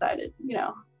year, I decided,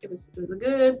 it was a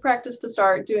good practice to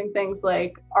start doing things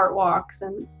like art walks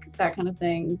and that kind of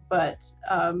thing. But,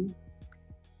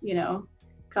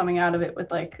 coming out of it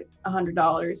with like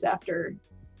 $100 after,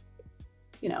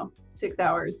 6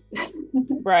 hours.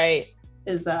 Right.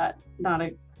 Is not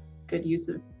a good use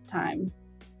of time.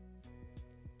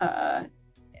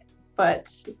 But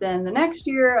then the next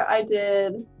year I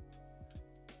did,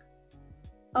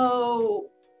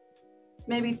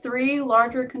 maybe 3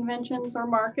 larger conventions or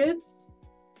markets,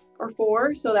 or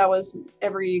 4. So that was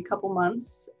every couple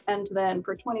months. And then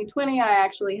for 2020, I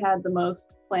actually had the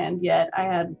most planned yet. I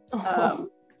had, I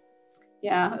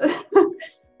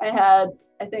had,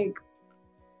 I think,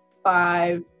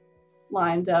 5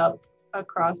 lined up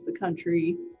across the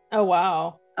country. Oh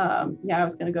wow. I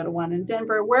was going to go to one in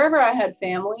Denver, wherever I had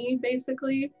family,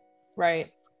 basically.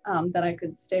 Right. That I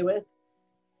could stay with,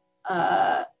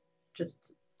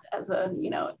 just as a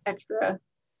extra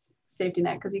safety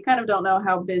net, because you kind of don't know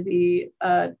how busy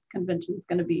a convention is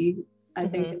going to be, I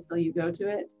think, until you go to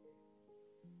it.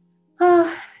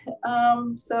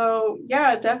 So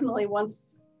yeah, definitely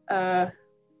once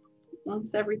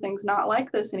everything's not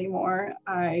like this anymore,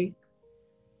 I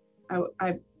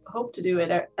hope to do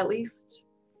it at least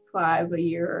 5 a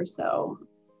year or so.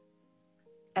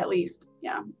 At least,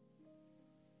 yeah.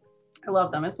 I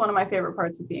love them. It's one of my favorite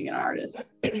parts of being an artist.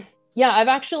 Yeah, I've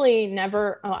actually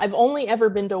I've only ever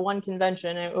been to one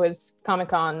convention. It was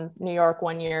Comic-Con New York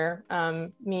one year.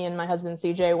 Me and my husband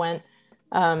CJ went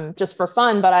just for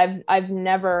fun, but I've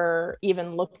never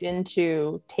even looked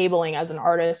into tabling as an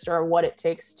artist or what it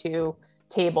takes to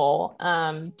table.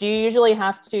 Do you usually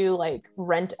have to like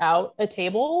rent out a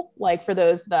table, like for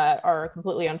those that are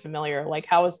completely unfamiliar? Like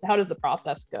how does the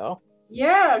process go?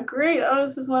 Yeah, great. Oh,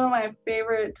 this is one of my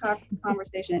favorite topics of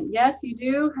conversation. Yes, you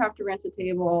do have to rent a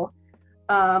table.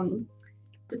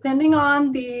 Depending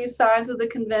on the size of the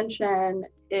convention,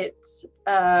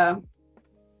 I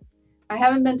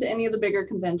haven't been to any of the bigger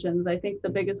conventions. I think the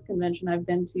biggest convention I've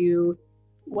been to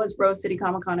was Rose City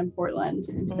Comic Con in Portland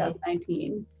in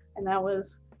 2019. and that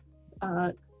was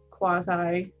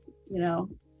quasi,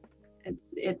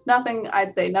 it's nothing.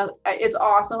 I'd say no, it's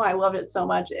awesome. I loved it so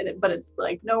much, but it's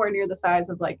like nowhere near the size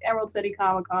of like Emerald City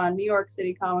Comic Con, New York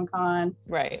City Comic Con,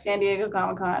 right, San Diego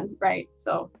Comic Con, right?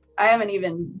 So I haven't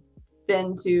even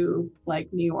been to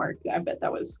like New York. I bet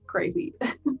that was crazy.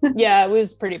 Yeah, it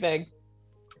was pretty big.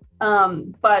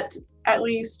 But at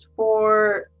least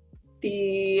for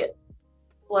the,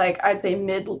 like, I'd say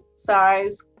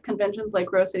mid-size conventions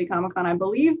like Rose City Comic Con, I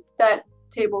believe that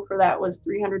table for that was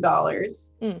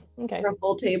 $300 okay. for a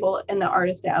full table in the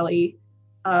Artist Alley.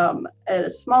 At a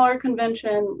smaller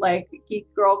convention like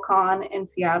Geek Girl Con in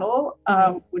Seattle,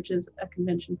 which is a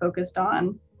convention focused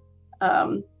on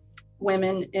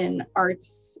women in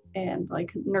arts and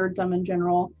like nerddom in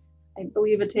general, I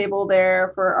believe a table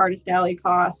there for Artist Alley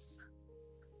costs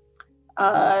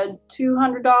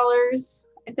 $200,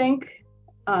 I think.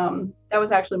 That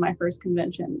was actually my first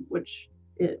convention, which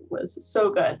it was so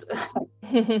good.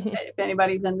 If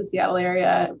anybody's in the Seattle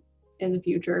area in the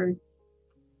future,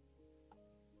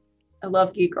 I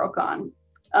love Geek Girl Con.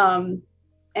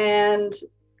 And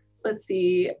let's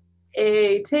see,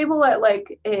 a table at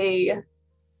like a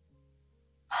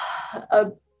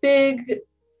big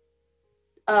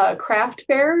craft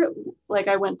fair, like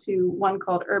I went to one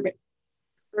called Urban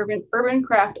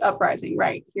Craft Uprising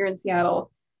right here in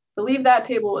Seattle. I believe that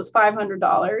table was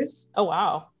 $500. Oh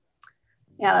wow.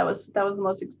 Yeah, that was the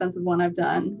most expensive one I've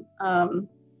done.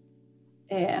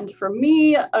 And for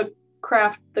me, the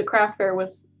craft fair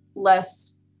was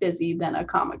less busy than a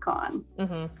Comic-Con,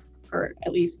 or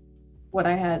at least what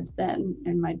I had then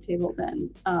in my table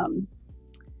then.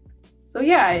 So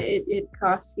yeah, it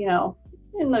costs,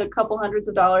 in the couple hundreds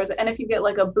of dollars. And if you get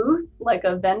like a booth, like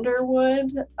a vendor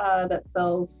would, that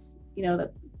sells,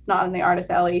 that's not in the Artist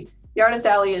Alley. The Artist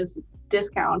Alley is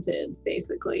discounted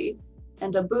basically.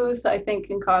 And a booth, I think,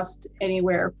 can cost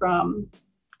anywhere from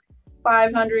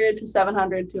 $500 to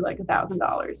 $700 to like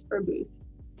 $1,000 for a booth.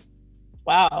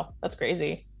 Wow, that's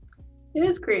crazy. It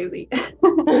is crazy, but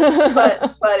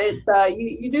it's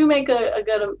you do make a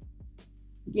good,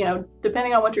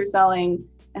 depending on what you're selling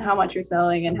and how much you're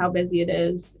selling and how busy it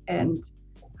is and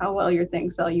how well your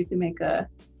things sell, you can make a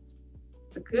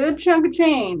good chunk of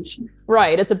change.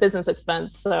 Right, it's a business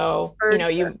expense, so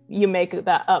Sure. you make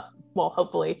that up. Well,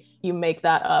 hopefully you make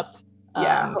that up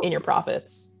in your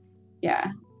profits.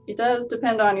 Yeah, it does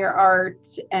depend on your art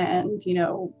and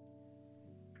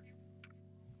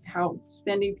how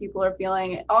spendy people are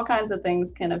feeling. All kinds of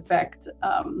things can affect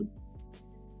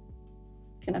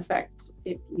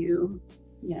if you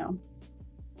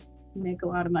make a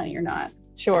lot of money or not.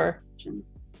 Sure.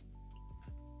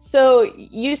 So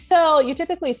you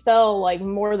typically sell like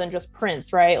more than just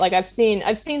prints, right? Like I've seen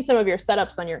some of your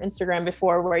setups on your Instagram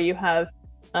before where you have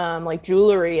like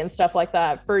jewelry and stuff like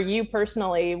that. For you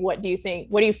personally, what do you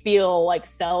feel like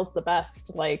sells the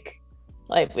best? Like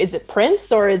is it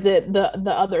prints or is it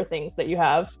the other things that you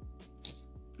have?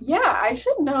 Yeah, I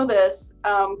should know this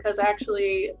because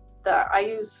actually I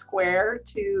use Square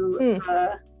to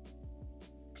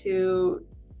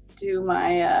do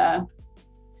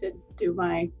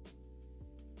my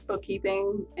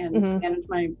bookkeeping and manage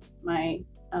my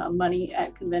money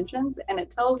at conventions, and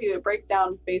it breaks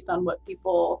down based on what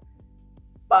people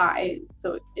buy.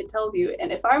 So it tells you,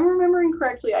 and if I'm remembering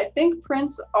correctly, I think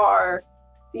prints are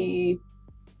the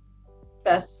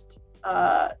best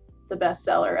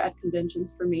seller at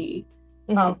conventions for me.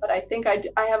 But I think I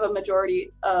have a majority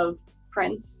of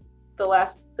prints the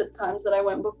times that I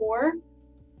went before.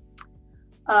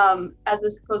 As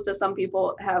opposed to some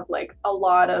people have like a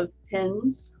lot of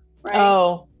pins, right?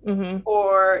 Oh. And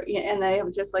they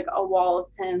have just like a wall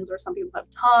of pins, or some people have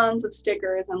tons of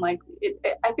stickers, and like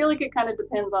I feel like it kind of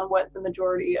depends on what the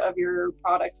majority of your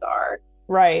products are.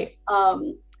 Right.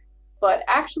 But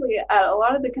actually at a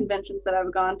lot of the conventions that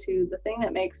I've gone to, the thing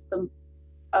that makes them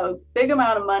a big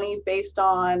amount of money based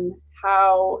on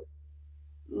how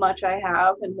much I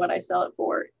have and what I sell it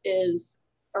for is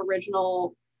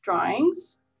original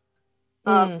drawings.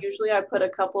 Usually I put a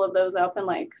couple of those up and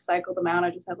like cycle them out.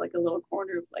 I just have like a little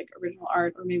corner of like original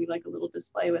art, or maybe like a little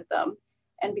display with them.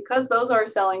 And because those are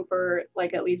selling for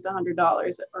like at least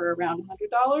 $100 or around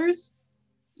 $100,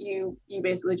 you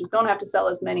basically just don't have to sell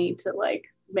as many to like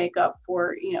make up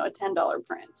for a $10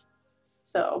 print.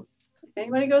 So if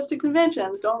anybody goes to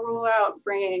conventions, don't rule out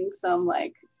bringing some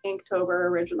like Inktober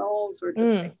originals or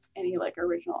just like any like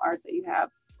original art that you have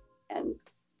and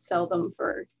sell them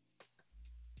for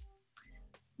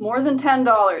more than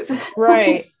 $10.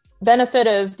 Right. Benefit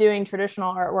of doing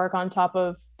traditional artwork on top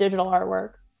of digital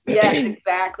artwork. Yes,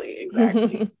 exactly.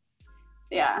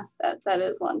 yeah, that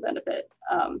is one benefit.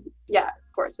 Yeah,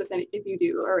 of course, if you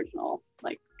do original,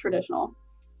 like traditional,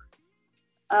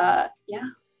 yeah,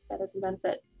 that is a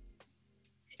benefit.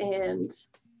 And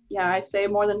yeah, I say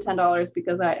more than $10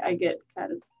 because I get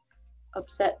kind of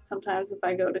upset sometimes if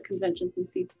I go to conventions and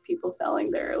see people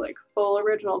selling their like full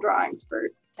original drawings for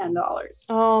 $10.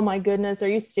 Oh my goodness, are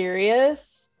you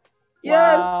serious?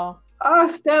 Yes. Wow. Oh,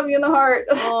 stab me in the heart.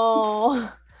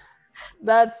 Oh,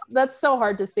 that's so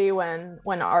hard to see when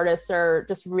artists are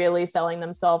just really selling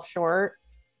themselves short.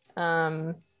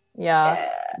 Yeah,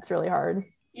 Yeah. it's really hard.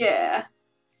 Yeah.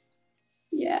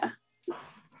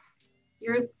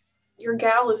 Your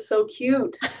gal is so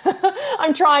cute.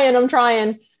 I'm trying.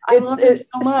 I love her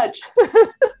so much.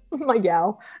 My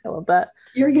gal. I love that.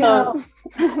 Your gal.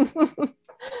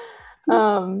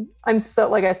 I'm so,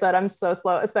 like I said, I'm so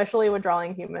slow, especially with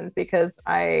drawing humans, because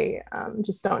I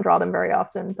just don't draw them very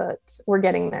often, but we're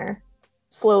getting there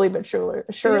slowly but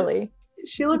surely.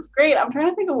 She looks great. I'm trying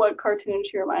to think of what cartoon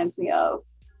she reminds me of.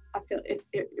 I feel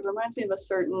it reminds me of a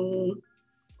certain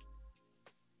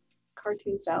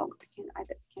cartoon style. I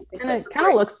can't think of it. Kind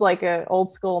of looks like a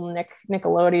old school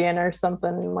Nickelodeon or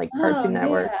something, like Cartoon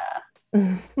Network.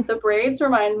 Yeah. The braids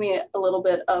remind me a little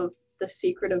bit of The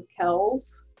Secret of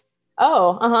Kells.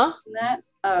 Oh, uh-huh. That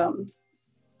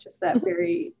just that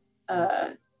very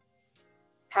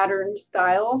patterned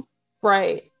style.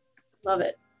 Right. Love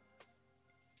it.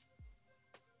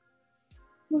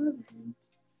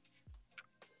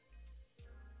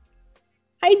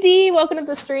 Hi Dee, welcome to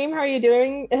the stream. How are you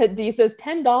doing? Dee says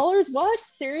 $10. What?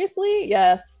 Seriously?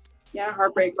 Yes. Yeah,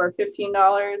 heartbreak for $15.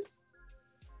 I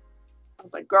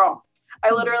was like, girl.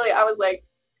 I was like,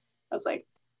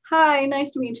 hi,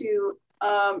 nice to meet you.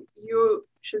 You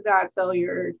should not sell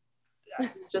your.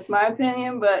 It's just my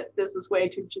opinion, but this is way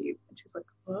too cheap. And she's like,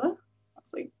 what? I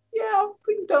was like, yeah,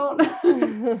 please don't.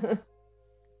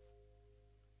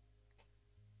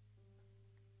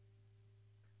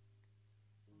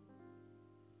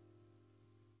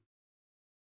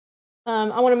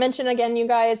 I want to mention again, you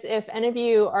guys, if any of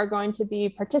you are going to be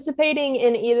participating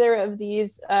in either of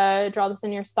these Draw This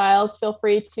in Your Styles, feel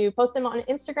free to post them on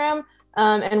Instagram,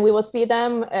 and we will see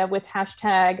them with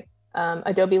hashtag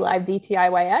Adobe Live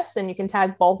DTIYS, and you can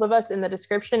tag both of us in the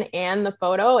description and the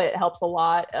photo. It helps a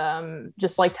lot.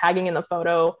 Just like tagging in the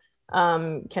photo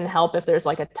can help if there's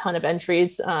like a ton of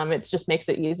entries. It just makes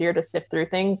it easier to sift through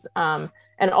things. And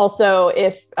also,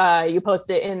 if you post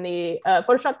it in the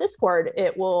Photoshop Discord,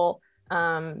 it will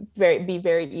be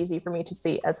very easy for me to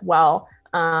see as well.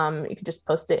 You can just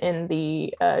post it in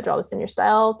the Draw This in Your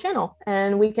Style channel,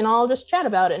 and we can all just chat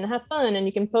about it and have fun. And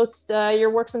you can post your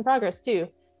works in progress too.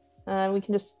 We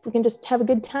can just have a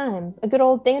good time, a good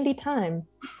old dandy time.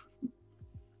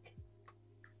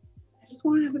 I just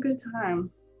want to have a good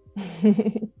time.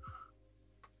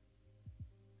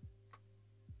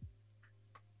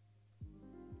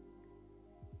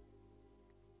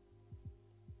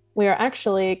 We are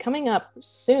actually coming up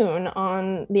soon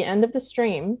on the end of the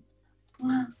stream.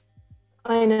 Wow.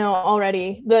 I know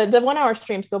already. The 1 hour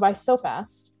streams go by so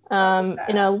fast.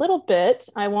 In a little bit,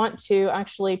 I want to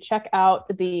actually check out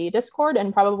the Discord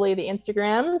and probably the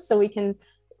Instagram so we can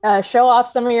show off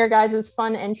some of your guys'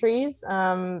 fun entries.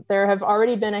 There have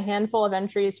already been a handful of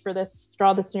entries for this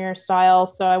Draw This in Your Style,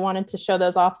 so I wanted to show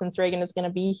those off since Ragon is going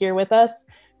to be here with us.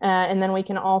 And then we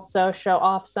can also show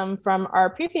off some from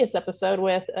our previous episode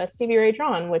with Stevie Ray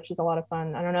Drawn, which is a lot of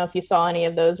fun. I don't know if you saw any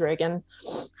of those, Ragon.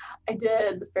 I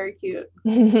did. Very cute.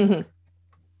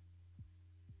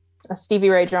 Stevie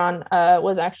Ray Drawn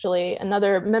was actually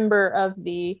another member of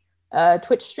the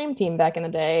Twitch stream team back in the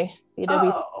day, the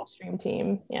Adobe stream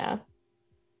team. Yeah.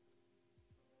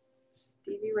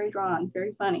 Stevie Ray Drawn,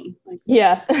 very funny. Like,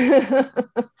 yeah.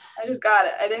 I just got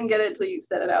it. I didn't get it till you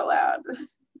said it out loud.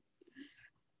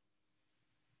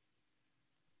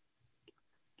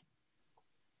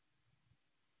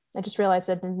 I just realized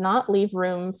I did not leave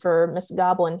room for Miss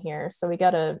Goblin here, so we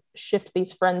gotta shift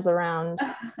these friends around.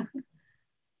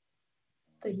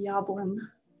 The Yoblin.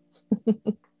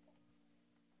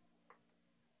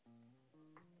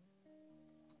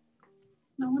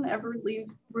 No one ever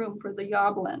leaves room for the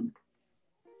Yoblin.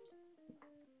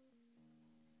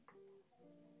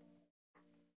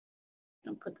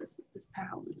 I'm gonna put this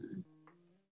pal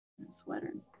in a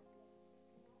sweater.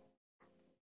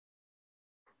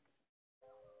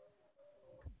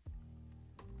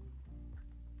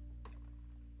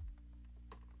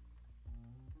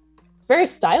 Very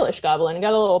stylish Goblin.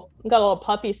 Got a little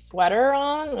puffy sweater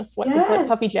on, a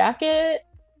puffy jacket,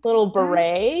 little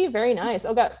beret. Very nice.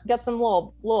 Oh, got some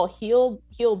little heel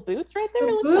boots right there.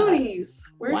 The booties.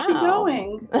 Where's she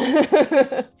going?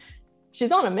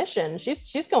 She's on a mission.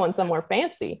 She's going somewhere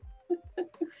fancy. I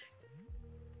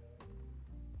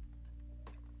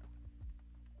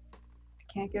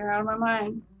can't get her out of my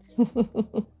mind.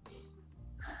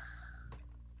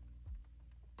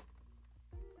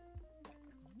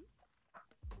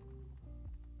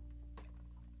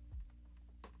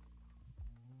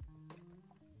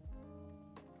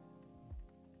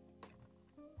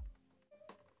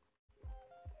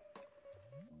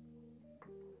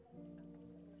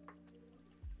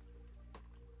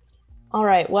 All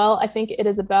right. Well, I think it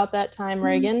is about that time,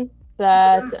 Ragon,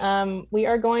 that we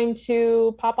are going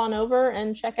to pop on over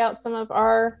and check out some of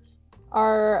our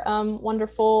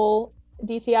wonderful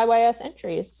DTIYS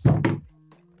entries.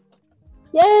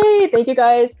 Yay! Thank you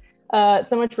guys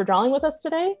so much for drawing with us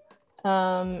today.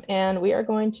 And we are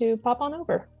going to pop on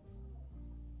over.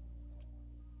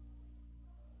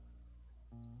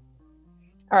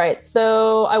 All right,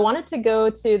 so I wanted to go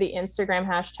to the Instagram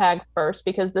hashtag first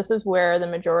because this is where the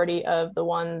majority of the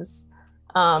ones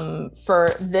for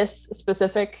this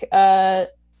specific hashtag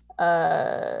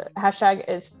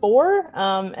is for.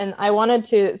 And I wanted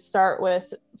to start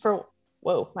with,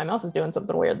 whoa, my mouse is doing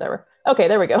something weird there. Okay,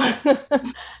 there we go.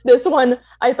 This one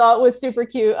I thought was super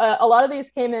cute. A lot of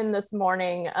these came in this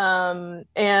morning. And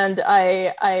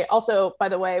I also, by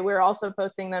the way, we're also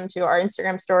posting them to our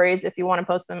Instagram stories if you want to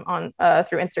post them on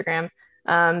through Instagram.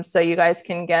 So you guys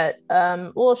can get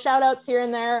little shout outs here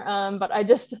and there. But I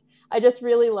just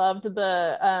really loved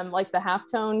the like the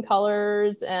halftone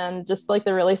colors and just like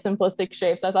the really simplistic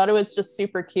shapes. I thought it was just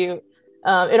super cute.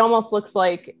 It almost looks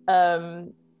like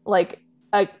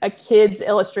a kid's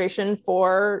illustration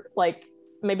for like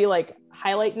maybe like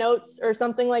highlight notes or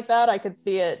something like that. I could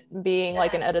see it being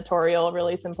like an editorial,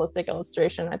 really simplistic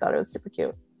illustration. I thought it was super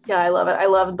cute. Yeah, I love it. I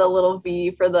love the little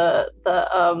V for the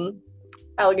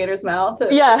alligator's mouth.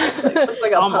 Yeah. It looks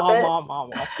like a puppet.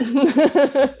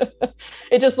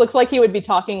 It just looks like he would be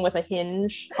talking with a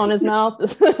hinge on his mouth.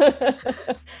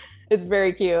 It's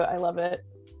very cute. I love it.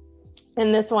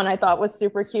 And this one I thought was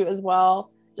super cute as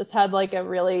well. Just had like a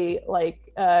really like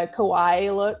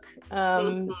kawaii look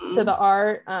to the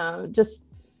art. Just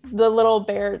the little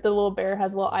bear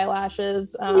has little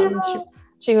eyelashes.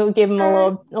 She gave him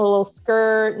a little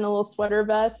skirt and a little sweater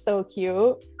vest. So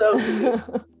cute. So cute.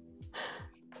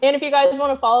 And if you guys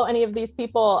want to follow any of these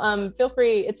people, feel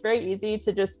free. It's very easy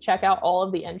to just check out all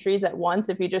of the entries at once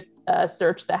if you just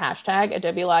search the hashtag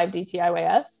Adobe Live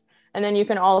DTIYS. And then you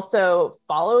can also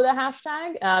follow the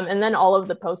hashtag, and then all of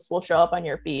the posts will show up on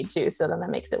your feed too. So then that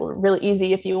makes it really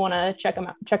easy if you want to check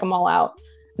them all out.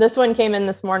 This one came in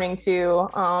this morning too.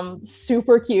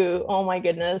 Super cute. Oh my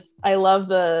goodness. I love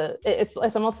it's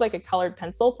almost like a colored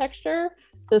pencil texture.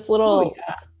 This little,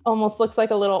 almost looks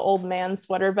like a little old man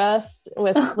sweater vest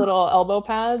with little elbow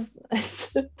pads.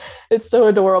 It's so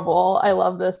adorable. I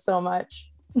love this so much.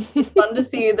 It's fun to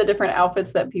see the different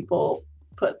outfits that people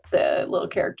put the little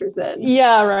characters in.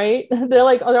 Yeah, right. They're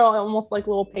almost like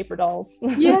little paper dolls.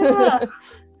 Yeah.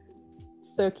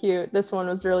 So cute. This one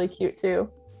was really cute too.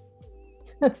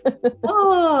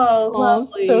 Oh,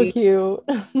 lovely. So cute.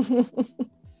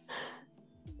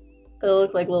 They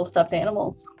look like little stuffed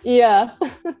animals. Yeah.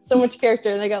 So much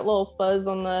character. They got little fuzz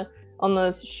on the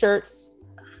shirts.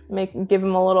 Give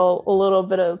them a little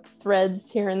bit of threads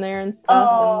here and there and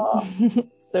stuff. And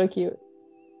so cute.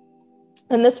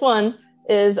 And this one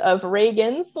is of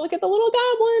Ragon's. Look at the little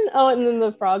goblin. Oh, and then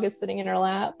the frog is sitting in her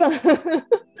lap.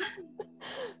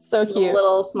 So cute. A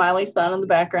little smiley sun in the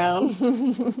background.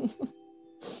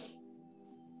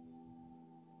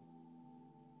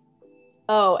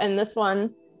 Oh, and this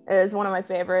one is one of my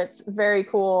favorites. Very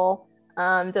cool.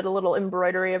 Did a little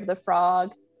embroidery of the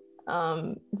frog.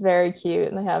 Very cute.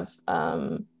 And they have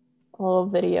a little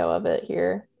video of it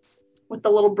here. With the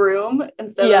little broom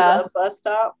instead of the bus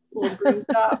stop, little broom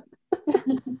stop.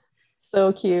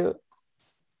 So cute.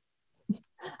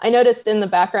 I noticed in the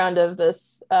background of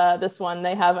this one,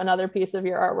 they have another piece of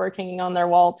your artwork hanging on their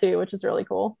wall too, which is really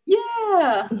cool.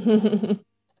 Yeah.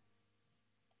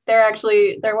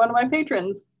 They're one of my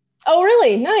patrons. Oh,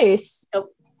 really? Nice.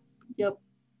 Yep.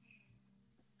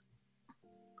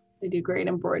 They do great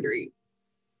embroidery.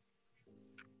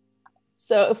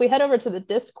 So if we head over to the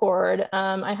Discord,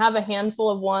 I have a handful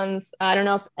of ones. I don't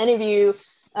know if any of you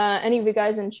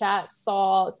guys in chat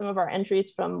saw some of our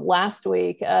entries from last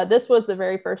week. This was the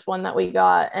very first one that we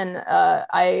got, and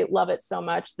I love it so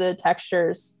much. The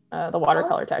textures, the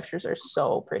watercolor textures are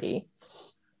so pretty.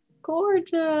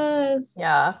 Gorgeous.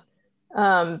 Yeah.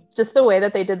 Just the way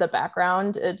that they did the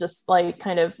background, it just like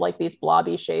kind of like these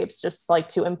blobby shapes, just like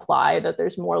to imply that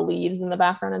there's more leaves in the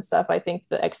background and stuff. I think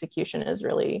the execution is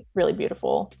really, really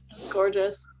beautiful.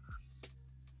 Gorgeous.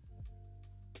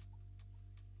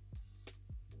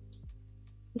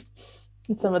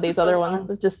 Some of these Super other fun. ones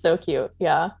are just so cute.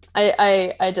 Yeah.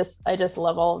 I just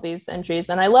love all of these entries.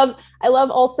 And I love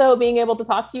also being able to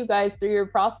talk to you guys through your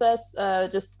process.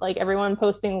 Just like everyone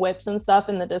posting whips and stuff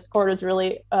in the Discord is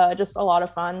really just a lot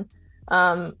of fun.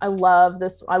 I love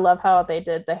this. I love how they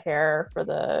did the hair for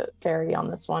the fairy on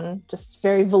this one. Just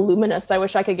very voluminous. I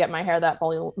wish I could get my hair that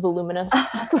voluminous.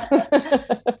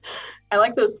 I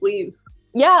like those sleeves.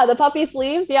 Yeah, the puffy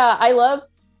sleeves. Yeah, I love,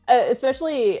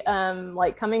 especially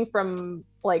like coming from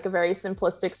like a very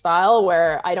simplistic style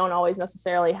where I don't always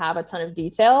necessarily have a ton of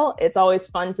detail. It's always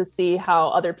fun to see how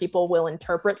other people will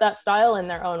interpret that style in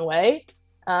their own way.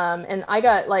 And I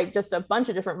got like just a bunch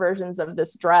of different versions of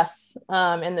this dress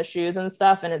and the shoes and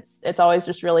stuff, and it's always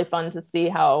just really fun to see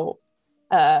how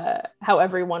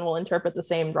everyone will interpret the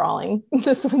same drawing.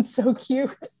 This one's so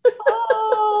cute.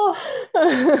 Oh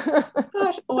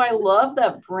gosh! Oh, I love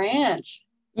that branch.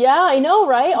 Yeah, I know,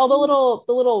 right? All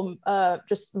the little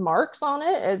just marks on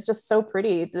it. It's just so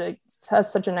pretty. It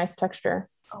has such a nice texture.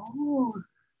 Oh.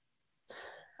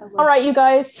 All right, you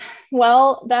guys.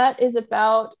 Well, that is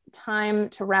about time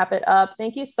to wrap it up.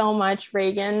 Thank you so much,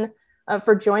 Ragon,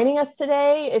 for joining us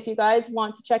today. If you guys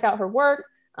want to check out her work,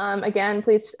 again,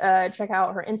 please check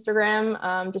out her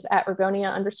Instagram, just at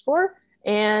Ragonia_.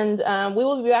 And we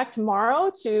will be back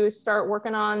tomorrow to start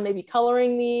working on maybe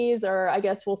coloring these, or I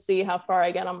guess we'll see how far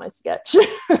I get on my sketch.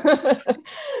 But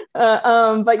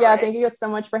yeah, thank you guys so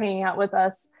much for hanging out with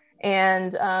us.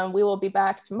 And we will be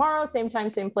back tomorrow, same time,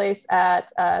 same place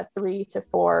at 3 to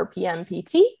 4 p.m.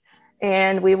 PT.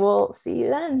 And we will see you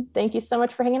then. Thank you so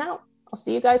much for hanging out. I'll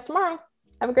see you guys tomorrow.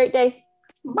 Have a great day.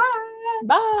 Bye.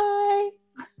 Bye.